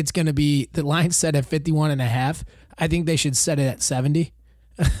 I think it's going to be, the line set at 51.5. I think they should set it at 70.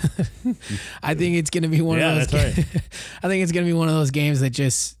 I think it's going to be one of those. That's right. I think it's going to be one of those games that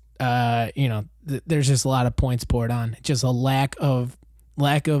just, there's just a lot of points poured on. Just a lack of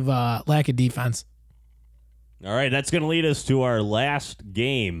defense. All right, that's going to lead us to our last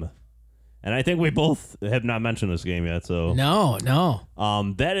game. And I think we both have not mentioned this game yet. So no.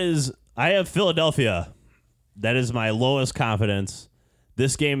 I have Philadelphia. That is my lowest confidence.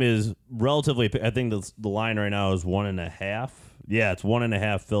 This game is relatively, I think the line right now is 1.5. Yeah, it's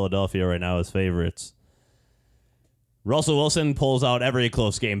 1.5 Philadelphia right now as favorites. Russell Wilson pulls out every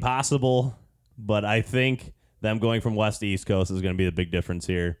close game possible, but I think them going from West to East Coast is going to be the big difference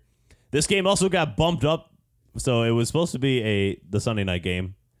here. This game also got bumped up, so it was supposed to be the Sunday night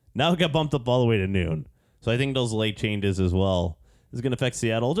game. Now it got bumped up all the way to noon. So I think those late changes as well is going to affect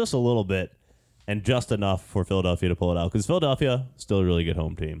Seattle just a little bit and just enough for Philadelphia to pull it out because Philadelphia still a really good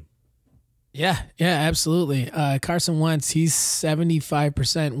home team. Yeah, absolutely. Carson Wentz, he's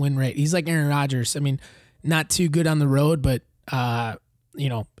 75% win rate. He's like Aaron Rodgers. I mean, not too good on the road, but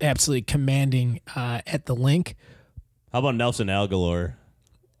absolutely commanding at the link. How about Nelson Aguilar?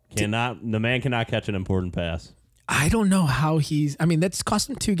 The man cannot catch an important pass. I don't know how that's cost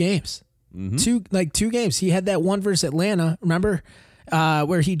him 2 games. Mm-hmm. 2 games. He had that one versus Atlanta, remember?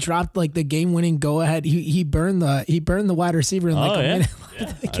 Where he dropped like the game-winning go-ahead. He burned the wide receiver in like a minute.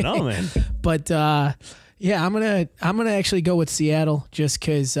 Yeah, I know, man. But I'm gonna actually go with Seattle just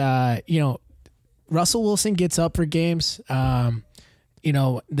because Russell Wilson gets up for games. The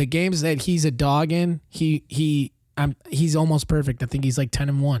games that he's a dog in, he's almost perfect. I think he's like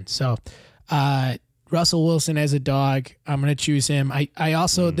 10-1. So Russell Wilson as a dog, I'm gonna choose him. I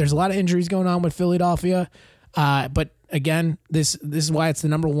also there's a lot of injuries going on with Philadelphia, but again, this is why it's the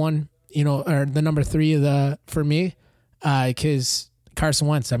number 1, or the number 3 for me, because Carson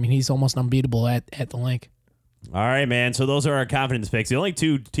Wentz. I mean, he's almost unbeatable at the link. All right, man. So those are our confidence picks. The only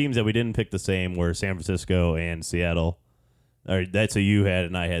 2 teams that we didn't pick the same were San Francisco and Seattle. Or that's who you had,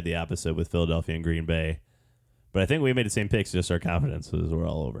 and I had the opposite with Philadelphia and Green Bay. But I think we made the same picks. Just our confidences were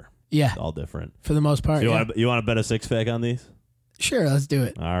all over. Yeah, it's all different for the most part. So you want to bet a 6-pack on these? Sure, let's do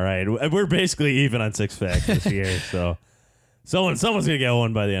it. All right. We're basically even on 6-pack this year. So Someone's gonna get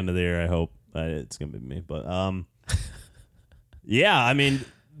one by the end of the year. I hope it's gonna be me. But yeah, I mean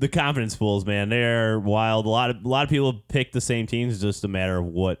the confidence pools, man, they're wild. A lot of people pick the same teams. It's just a matter of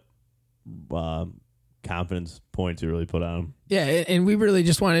what confidence points you really put on them. Yeah, and we really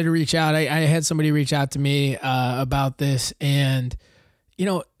just wanted to reach out. I had somebody reach out to me about this, and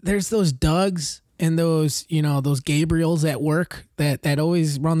there's those Dougs and those those Gabriels at work that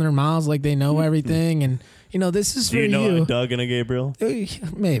always run their mouths like they know everything, and this is for you. Do you know a Doug and a Gabriel?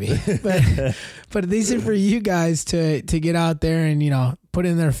 Maybe, but these are for you guys to get out there and put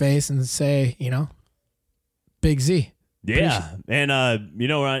in their face and say Big Z. Yeah, and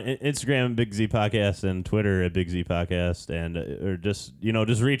we're on Instagram Big Z Podcast and Twitter at Big Z Podcast, and or just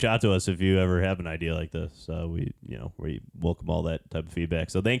reach out to us if you ever have an idea like this. We welcome all that type of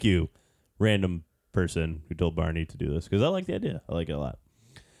feedback. So thank you, random person who told Barney to do this, because I like the idea. I like it a lot.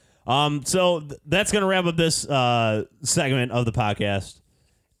 So that's gonna wrap up this segment of the podcast,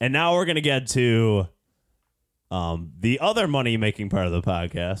 and now we're gonna get to the other money making part of the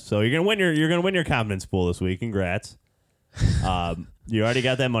podcast. So you're gonna win your confidence pool this week. Congrats. You already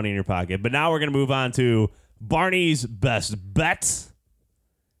got that money in your pocket, but now we're going to move on to Barney's best bets.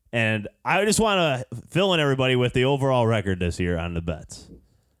 And I just want to fill in everybody with the overall record this year on the bets.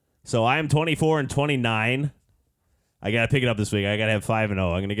 So I am 24-29. I got to pick it up this week. I got to have 5-0. I'm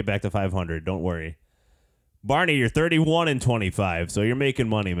going to get back to 500. Don't worry. Barney, you're 31-25. So you're making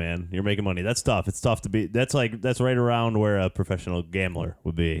money, man. You're making money. That's tough. It's tough to be. That's right around where a professional gambler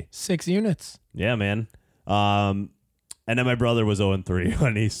would be. 6 units. Yeah, man. And then my brother was 0-3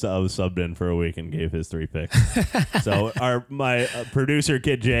 when he was subbed in for a week and gave his 3 picks. So my producer,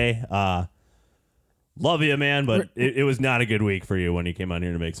 Kid J, love you, man, but it was not a good week for you when you came on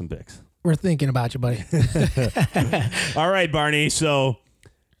here to make some picks. We're thinking about you, buddy. All right, Barney. So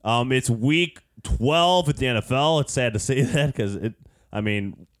it's week 12 at the NFL. It's sad to say that because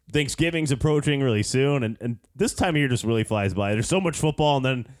Thanksgiving's approaching really soon, and this time of year just really flies by. There's so much football,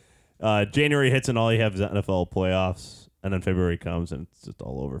 and then January hits and all you have is NFL playoffs. And then February comes, and it's just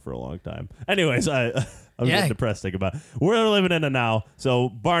all over for a long time. Anyways, I'm getting depressed thinking about it. We're living in it now. So,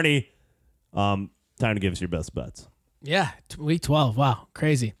 Barney, time to give us your best bets. Yeah, week 12. Wow,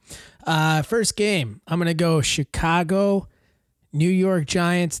 crazy. First game, I'm going to go Chicago, New York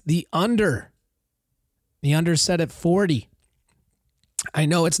Giants, the under. The under set at 40. I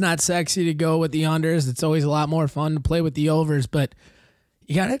know it's not sexy to go with the unders. It's always a lot more fun to play with the overs, but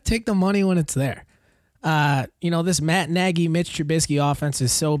you got to take the money when it's there. This Matt Nagy, Mitch Trubisky offense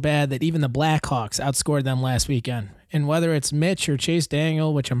is so bad that even the Blackhawks outscored them last weekend. And whether it's Mitch or Chase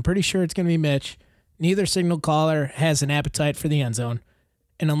Daniel, which I'm pretty sure it's going to be Mitch, neither signal caller has an appetite for the end zone.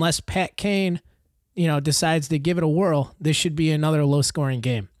 And unless Pat Kane, decides to give it a whirl, this should be another low-scoring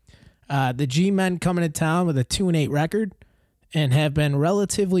game. The G-men coming to town with a 2-8 record and have been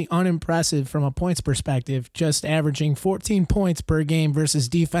relatively unimpressive from a points perspective, just averaging 14 points per game versus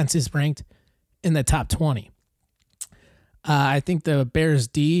defenses ranked in the top 20. I think the Bears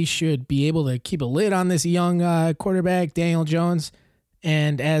D should be able to keep a lid on this young quarterback, Daniel Jones.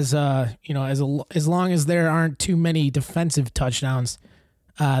 And as long as there aren't too many defensive touchdowns,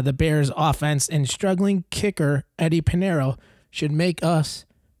 the Bears offense and struggling kicker, Eddie Pinheiro, should make us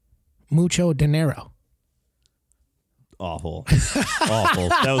mucho dinero. Awful.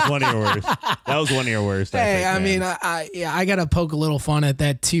 That was one of your worst. Hey, I think, I got to poke a little fun at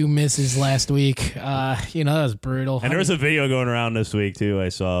that 2 misses last week. That was brutal. And there was a video going around this week too. I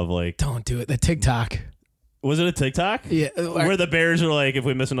saw of don't do it. The TikTok. Was it a TikTok? Yeah. Where the Bears are if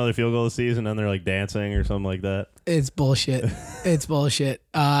we miss another field goal this season, and they're dancing or something like that. It's bullshit. It's bullshit.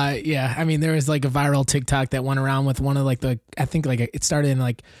 Yeah. There was a viral TikTok that went around with one of it started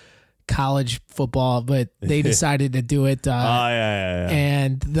in college football, but they decided to do it. Yeah.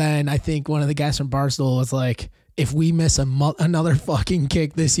 And then I think one of the guys from Barstool was like, if we miss another fucking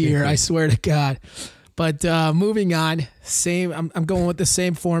kick this year, I swear to God. But moving on, I'm going with the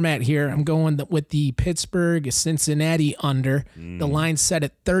same format here. I'm going with the Pittsburgh-Cincinnati under. The line set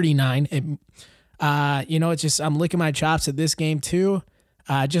at 39. It's just I'm licking my chops at this game too.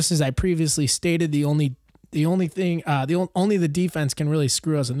 Just as I previously stated, only the defense can really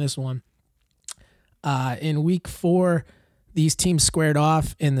screw us in this one. In week 4, these teams squared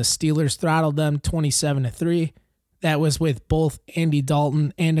off, and the Steelers throttled them 27-3. That was with both Andy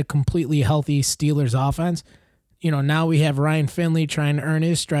Dalton and a completely healthy Steelers offense. Now we have Ryan Finley trying to earn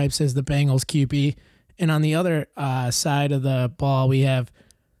his stripes as the Bengals QB. And on the other side of the ball, we have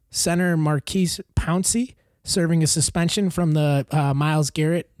center Marquise Pouncey serving a suspension from the Myles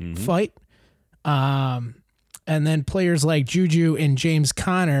Garrett fight. And then players like Juju and James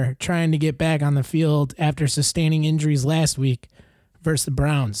Conner trying to get back on the field after sustaining injuries last week versus the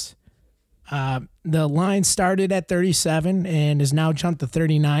Browns. The line started at 37 and has now jumped to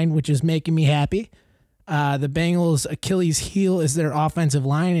 39, which is making me happy. The Bengals' Achilles heel is their offensive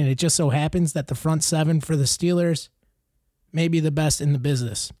line, and it just so happens that the front seven for the Steelers may be the best in the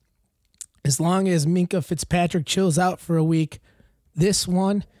business. As long as Minkah Fitzpatrick chills out for a week, this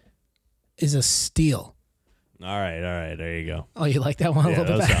one is a steal. All right. There you go. Oh, you like that one a little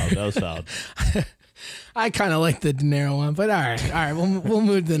bit better? That was solid. I kind of like the De Niro one, but all right. We'll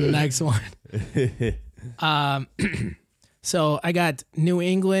move to the next one. So I got New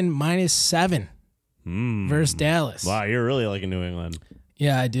England -7 versus Dallas. Wow, you're really liking New England.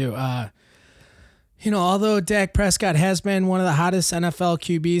 Yeah, I do. Although Dak Prescott has been one of the hottest NFL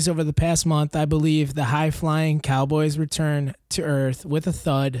QBs over the past month, I believe the high-flying Cowboys return to earth with a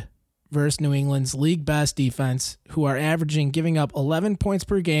thud versus New England's league-best defense, who are averaging giving up 11 points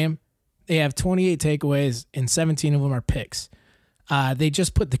per game. They have 28 takeaways, and 17 of them are picks. They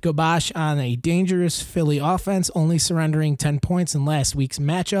just put the kibosh on a dangerous Philly offense, only surrendering 10 points in last week's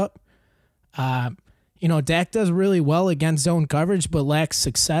matchup. Dak does really well against zone coverage, but lacks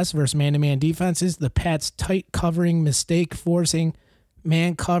success versus man-to-man defenses. The Pats' tight covering, mistake-forcing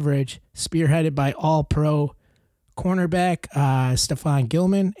man coverage, spearheaded by all-pro cornerback Stephon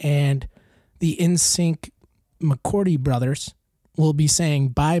Gilman and the in-sync McCourty brothers, will be saying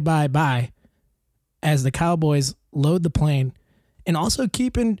bye as the Cowboys load the plane. And also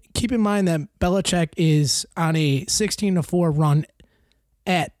keep in mind that Belichick is on a 16-4 run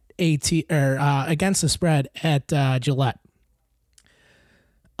at against the spread at Gillette.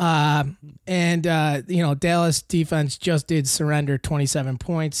 Dallas defense just did surrender 27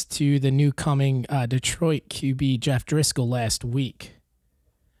 points to the new coming Detroit QB Jeff Driscoll last week.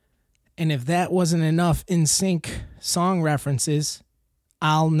 And if that wasn't enough in sync song references,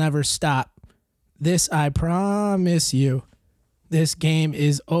 I'll never stop. This I promise you. This game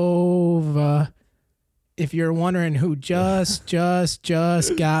is over. If you're wondering who just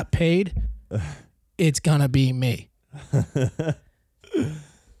got paid, it's gonna be me. All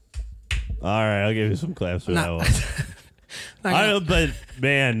right, I'll give you some claps for that one. But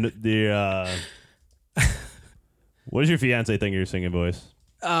man, what does your fiance think of your singing voice?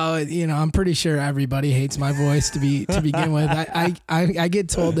 Oh, I'm pretty sure everybody hates my voice to begin with. I get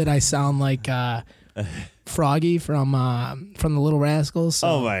told that I sound like Froggy from the Little Rascals. So.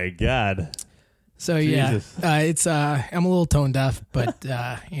 Oh my God. So Jesus. It's I'm a little tone deaf, but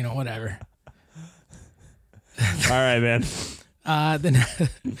whatever. All right, man.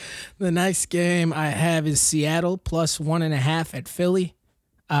 The next game I have is Seattle +1.5 at Philly.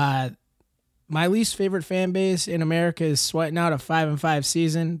 My least favorite fan base in America is sweating out a 5-5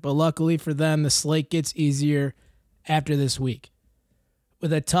 season, but luckily for them, the slate gets easier after this week.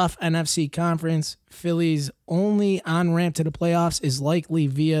 With a tough NFC conference, Philly's only on-ramp to the playoffs is likely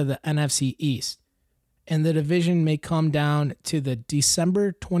via the NFC East, and the division may come down to the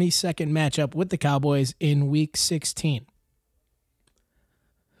December 22nd matchup with the Cowboys in Week 16.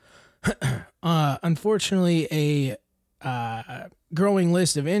 Unfortunately, a growing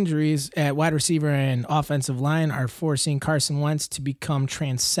list of injuries at wide receiver and offensive line are forcing Carson Wentz to become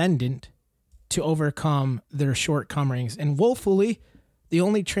transcendent to overcome their shortcomings. And woefully, the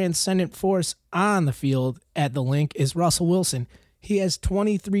only transcendent force on the field at the link is Russell Wilson. He has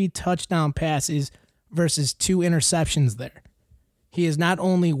 23 touchdown passes versus 2 interceptions there. He has not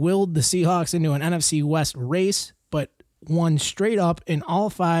only willed the Seahawks into an NFC West race, but won straight up in all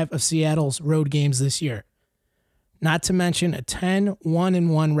 5 of Seattle's road games this year. Not to mention a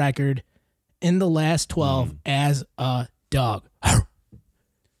 10-1-1 record in the last 12 as a dog.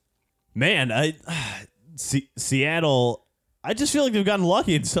 Man, Seattle, I just feel like they've gotten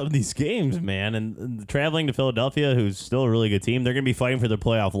lucky in some of these games, man. And traveling to Philadelphia, who's still a really good team, they're going to be fighting for their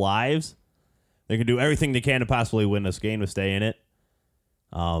playoff lives. They can do everything they can to possibly win this game to stay in it.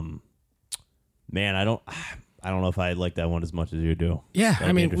 Man, I don't know if I like that one as much as you do. Yeah,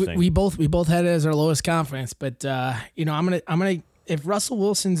 I mean, we both had it as our lowest confidence, but I'm gonna if Russell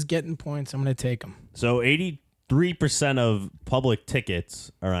Wilson's getting points, I'm gonna take him. So 83% of public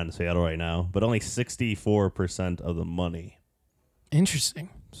tickets are on Seattle right now, but only 64% of the money. Interesting.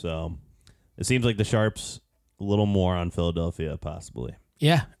 So it seems like the Sharps a little more on Philadelphia, possibly.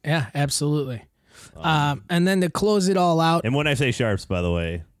 Yeah, absolutely. And then to close it all out, and when I say Sharps, by the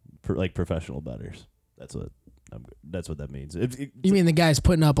way, like professional bettors, that's what that means. You mean the guys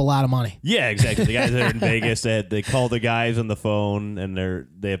putting up a lot of money? Yeah, exactly. The guys that are in Vegas, they call the guys on the phone, and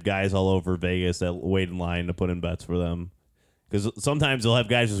they have guys all over Vegas that wait in line to put in bets for them. Because sometimes they'll have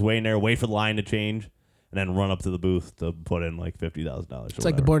guys just waiting there, wait for the line to change. and then run up to the booth to put in like $50,000. It's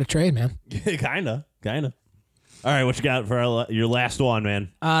like the Board of Trade, man. Kinda. All right, what you got for your last one,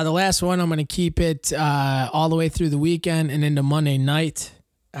 man? The last one, I'm going to keep it all the way through the weekend and into Monday night.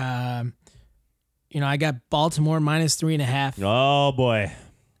 I got Baltimore -3.5. Oh, boy.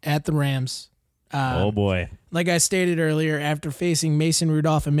 At the Rams. Oh, boy. Like I stated earlier, after facing Mason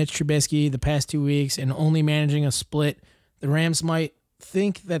Rudolph and Mitch Trubisky the past 2 weeks and only managing a split, the Rams might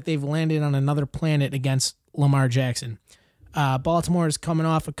think that they've landed on another planet against Lamar Jackson. Baltimore is coming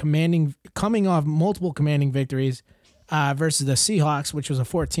off multiple commanding victories versus the Seahawks, which was a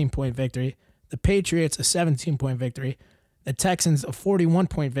 14-point victory, the Patriots a 17-point victory, the Texans a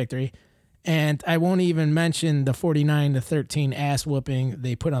 41-point victory, and I won't even mention the 49-13 ass whooping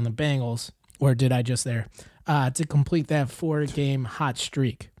they put on the Bengals, or did I just there, to complete that 4-game hot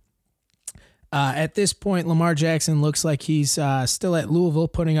streak. At this point, Lamar Jackson looks like he's still at Louisville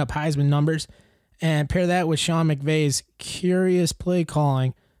putting up Heisman numbers, and pair that with Sean McVay's curious play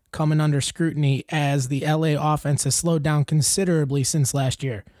calling coming under scrutiny as the LA offense has slowed down considerably since last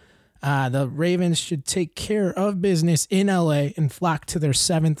year. The Ravens should take care of business in LA and flock to their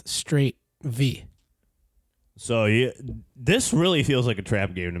 7th straight V. So this really feels like a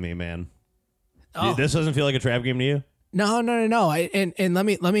trap game to me, man. Oh. This doesn't feel like a trap game to you? No. And let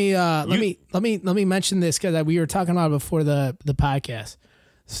me mention this because we were talking about it before the podcast.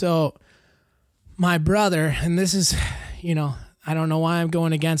 So my brother, and this is, I don't know why I'm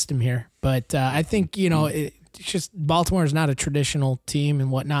going against him here, but I think it's just Baltimore is not a traditional team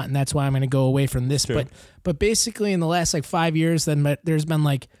and whatnot, and that's why I'm going to go away from this. Sure. But basically, in the last 5 years, then there's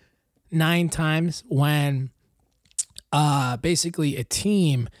been 9 times when basically a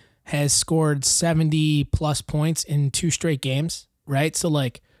team has scored 70 plus points in 2 straight games, right? So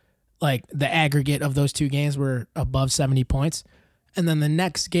like the aggregate of those 2 games were above 70 points. And then the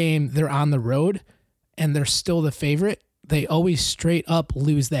next game they're on the road and they're still the favorite. They always straight up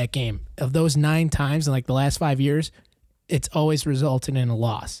lose that game. Of those 9 times in the last 5 years, it's always resulted in a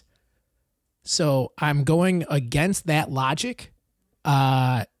loss. So I'm going against that logic,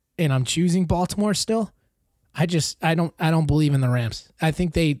 and I'm choosing Baltimore still. I don't believe in the Rams. I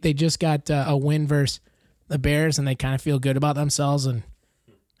think they just got a win versus the Bears, and they kind of feel good about themselves, and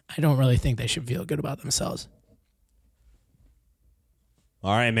I don't really think they should feel good about themselves.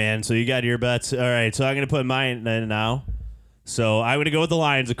 All right, man. So you got your bets. All right, so I'm going to put mine in now. So I'm going to go with the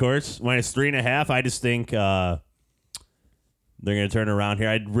Lions, of course. -3.5. I just think they're going to turn around here.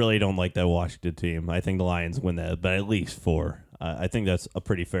 I really don't like that Washington team. I think the Lions win that, but at least 4. I think that's a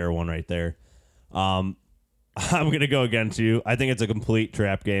pretty fair one right there. I'm going to go against you. I think it's a complete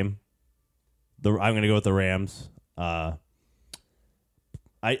trap game. I'm going to go with the Rams. I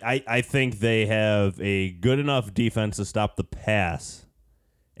think they have a good enough defense to stop the pass.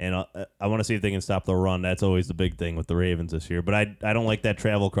 And I want to see if they can stop the run. That's always the big thing with the Ravens this year. But I don't like that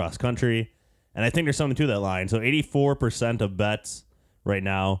travel cross country. And I think there's something to that line. So 84% of bets right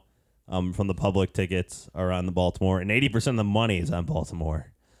now from the public tickets are on the Baltimore. And 80% of the money is on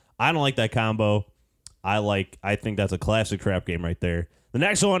Baltimore. I don't like that combo. I think that's a classic trap game right there. The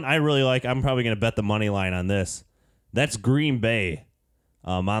next one I really like, I'm probably going to bet the money line on this. That's Green Bay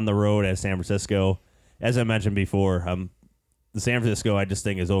on the road at San Francisco. As I mentioned before, the San Francisco I just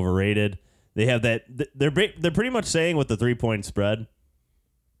think is overrated. They have that. They're pretty much saying with the 3-point spread,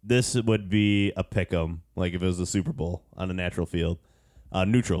 this would be a pick 'em, like if it was the Super Bowl on a neutral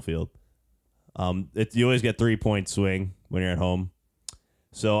field. You always get 3-point swing when you're at home.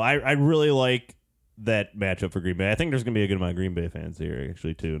 So I really like that matchup for Green Bay. I think there's going to be a good amount of Green Bay fans here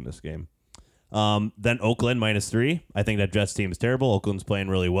actually too in this game. Then Oakland -3. I think that Jets team is terrible. Oakland's playing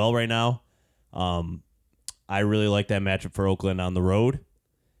really well right now. I really like that matchup for Oakland on the road.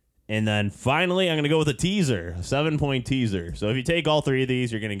 And then finally, I'm going to go with a teaser, a 7-point teaser. So if you take all 3 of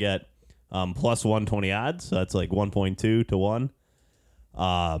these, you're going to get plus 120 odds. So that's like 1.2 to 1.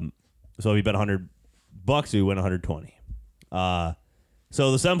 So if you bet $100, you win 120.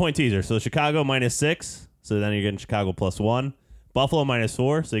 So the 7-point teaser. So Chicago -6. So then you're getting Chicago +1. Buffalo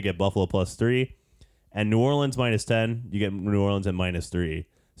 -4. So you get Buffalo +3. And New Orleans -10. You get New Orleans at -3.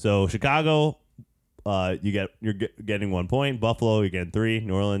 So Chicago, you're getting 1 point. Buffalo, you're getting 3.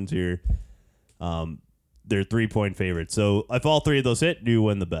 New Orleans, they're 3-point favorites. So if all 3 of those hit, you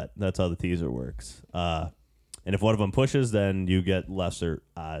win the bet. That's how the teaser works. And if one of them pushes, then you get lesser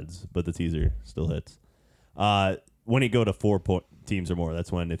odds, but the teaser still hits. When you go to 4 teams or more,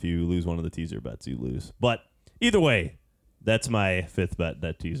 that's when if you lose one of the teaser bets, you lose. But either way, that's my 5th bet,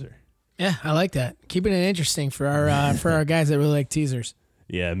 that teaser. Yeah, I like that. Keeping it interesting for our guys that really like teasers.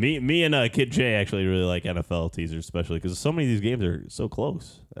 Yeah, me and Kid J actually really like NFL teasers, especially because so many of these games are so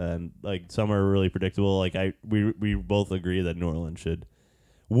close, and like some are really predictable. Like we both agree that New Orleans should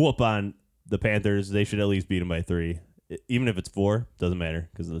whoop on the Panthers. They should at least beat them by 3, even if it's 4. Doesn't matter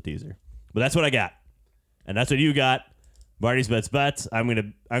because of the teaser. But that's what I got, and that's what you got. Barney's bets. I'm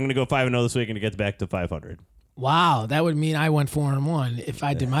gonna go 5-0 this week and get back to 500. Wow, that would mean I went 4-1 if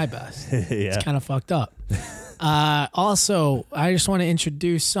I did my best. Yeah. It's kind of fucked up. Also, I just want to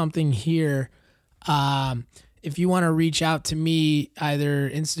introduce something here. If you want to reach out to me, either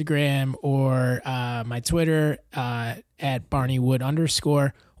Instagram or my Twitter at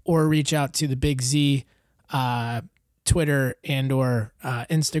BarneyWood_, or reach out to the Big Z Twitter and or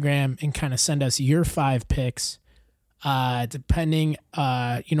Instagram and kind of send us your 5 picks, depending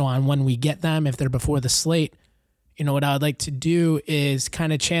on when we get them. If they're before the slate, what I would like to do is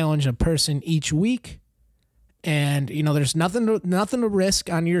kind of challenge a person each week. And, there's nothing to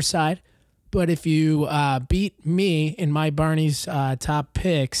risk on your side. But if you beat me in my Barney's top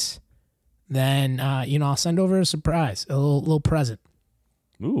picks, then, I'll send over a surprise, a little present.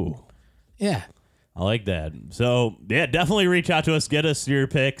 Ooh. Yeah. I like that. So, yeah, definitely reach out to us. Get us your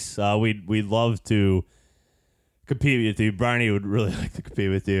picks. We'd love to compete with you. Barney would really like to compete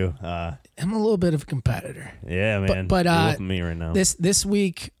with you. I'm a little bit of a competitor. Yeah, man. But you're with me right now. This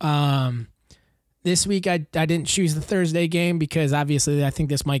week, I didn't choose the Thursday game because obviously I think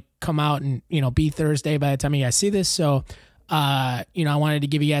this might come out and be Thursday by the time you guys see this. So, I wanted to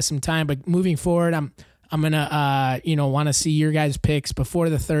give you guys some time. But moving forward, I'm gonna want to see your guys' picks before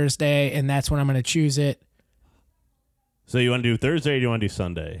the Thursday, and that's when I'm gonna choose it. So you want to do Thursday or do you want to do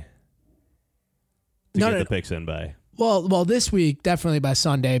Sunday? Get the picks in by. Well, this week definitely by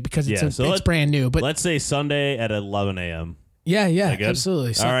Sunday because it's brand new. But let's say Sunday at 11 a.m. Yeah,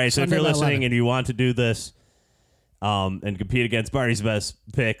 absolutely. All right, so if you're listening and you want to do this and compete against Barney's best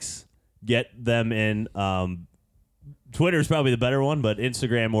picks, get them in. Twitter is probably the better one, but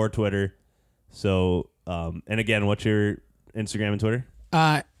Instagram or Twitter. So, and again, what's your Instagram and Twitter?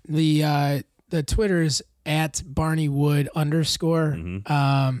 The Twitter's at BarneyWood_,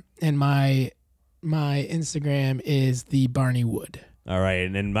 and my Instagram is the Barney Wood. All right,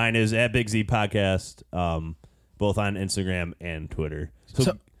 and then mine is at Big Z Podcast, both on Instagram and Twitter.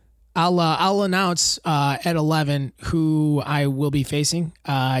 So I'll announce at 11 who I will be facing,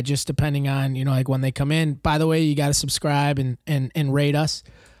 just depending on when they come in. By the way, you got to subscribe and rate us,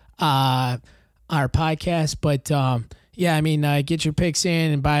 our podcast. But get your picks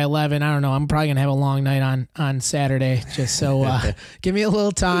in, and by 11, I don't know. I'm probably gonna have a long night on Saturday, just so give me a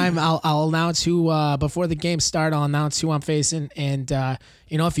little time. I'll announce who before the game start. I'll announce who I'm facing, and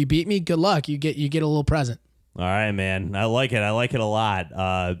if you beat me, good luck. You get a little present. All right, man. I like it. I like it a lot.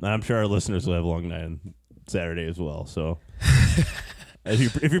 I'm sure our listeners will have a long night on Saturday as well. So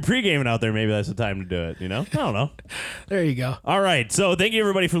if you're pre-gaming out there, maybe that's the time to do it. I don't know. There you go. All right. So thank you,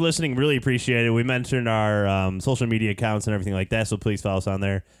 everybody, for listening. Really appreciate it. We mentioned our social media accounts and everything like that, so please follow us on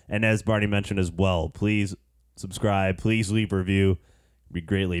there. And as Barney mentioned as well, please subscribe. Please leave a review. We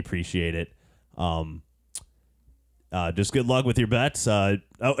greatly appreciate it. Just good luck with your bets.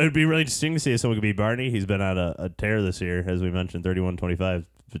 It'd be really interesting to see if someone could beat Barney. He's been on a tear this year, as we mentioned, 31-25.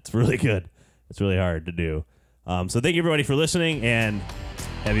 It's really good. It's really hard to do. So thank you, everybody, for listening, and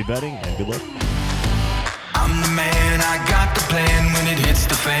happy betting, and good luck. I'm the man, I got the plan. When it hits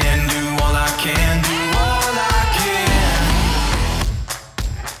the fan, do all I can do.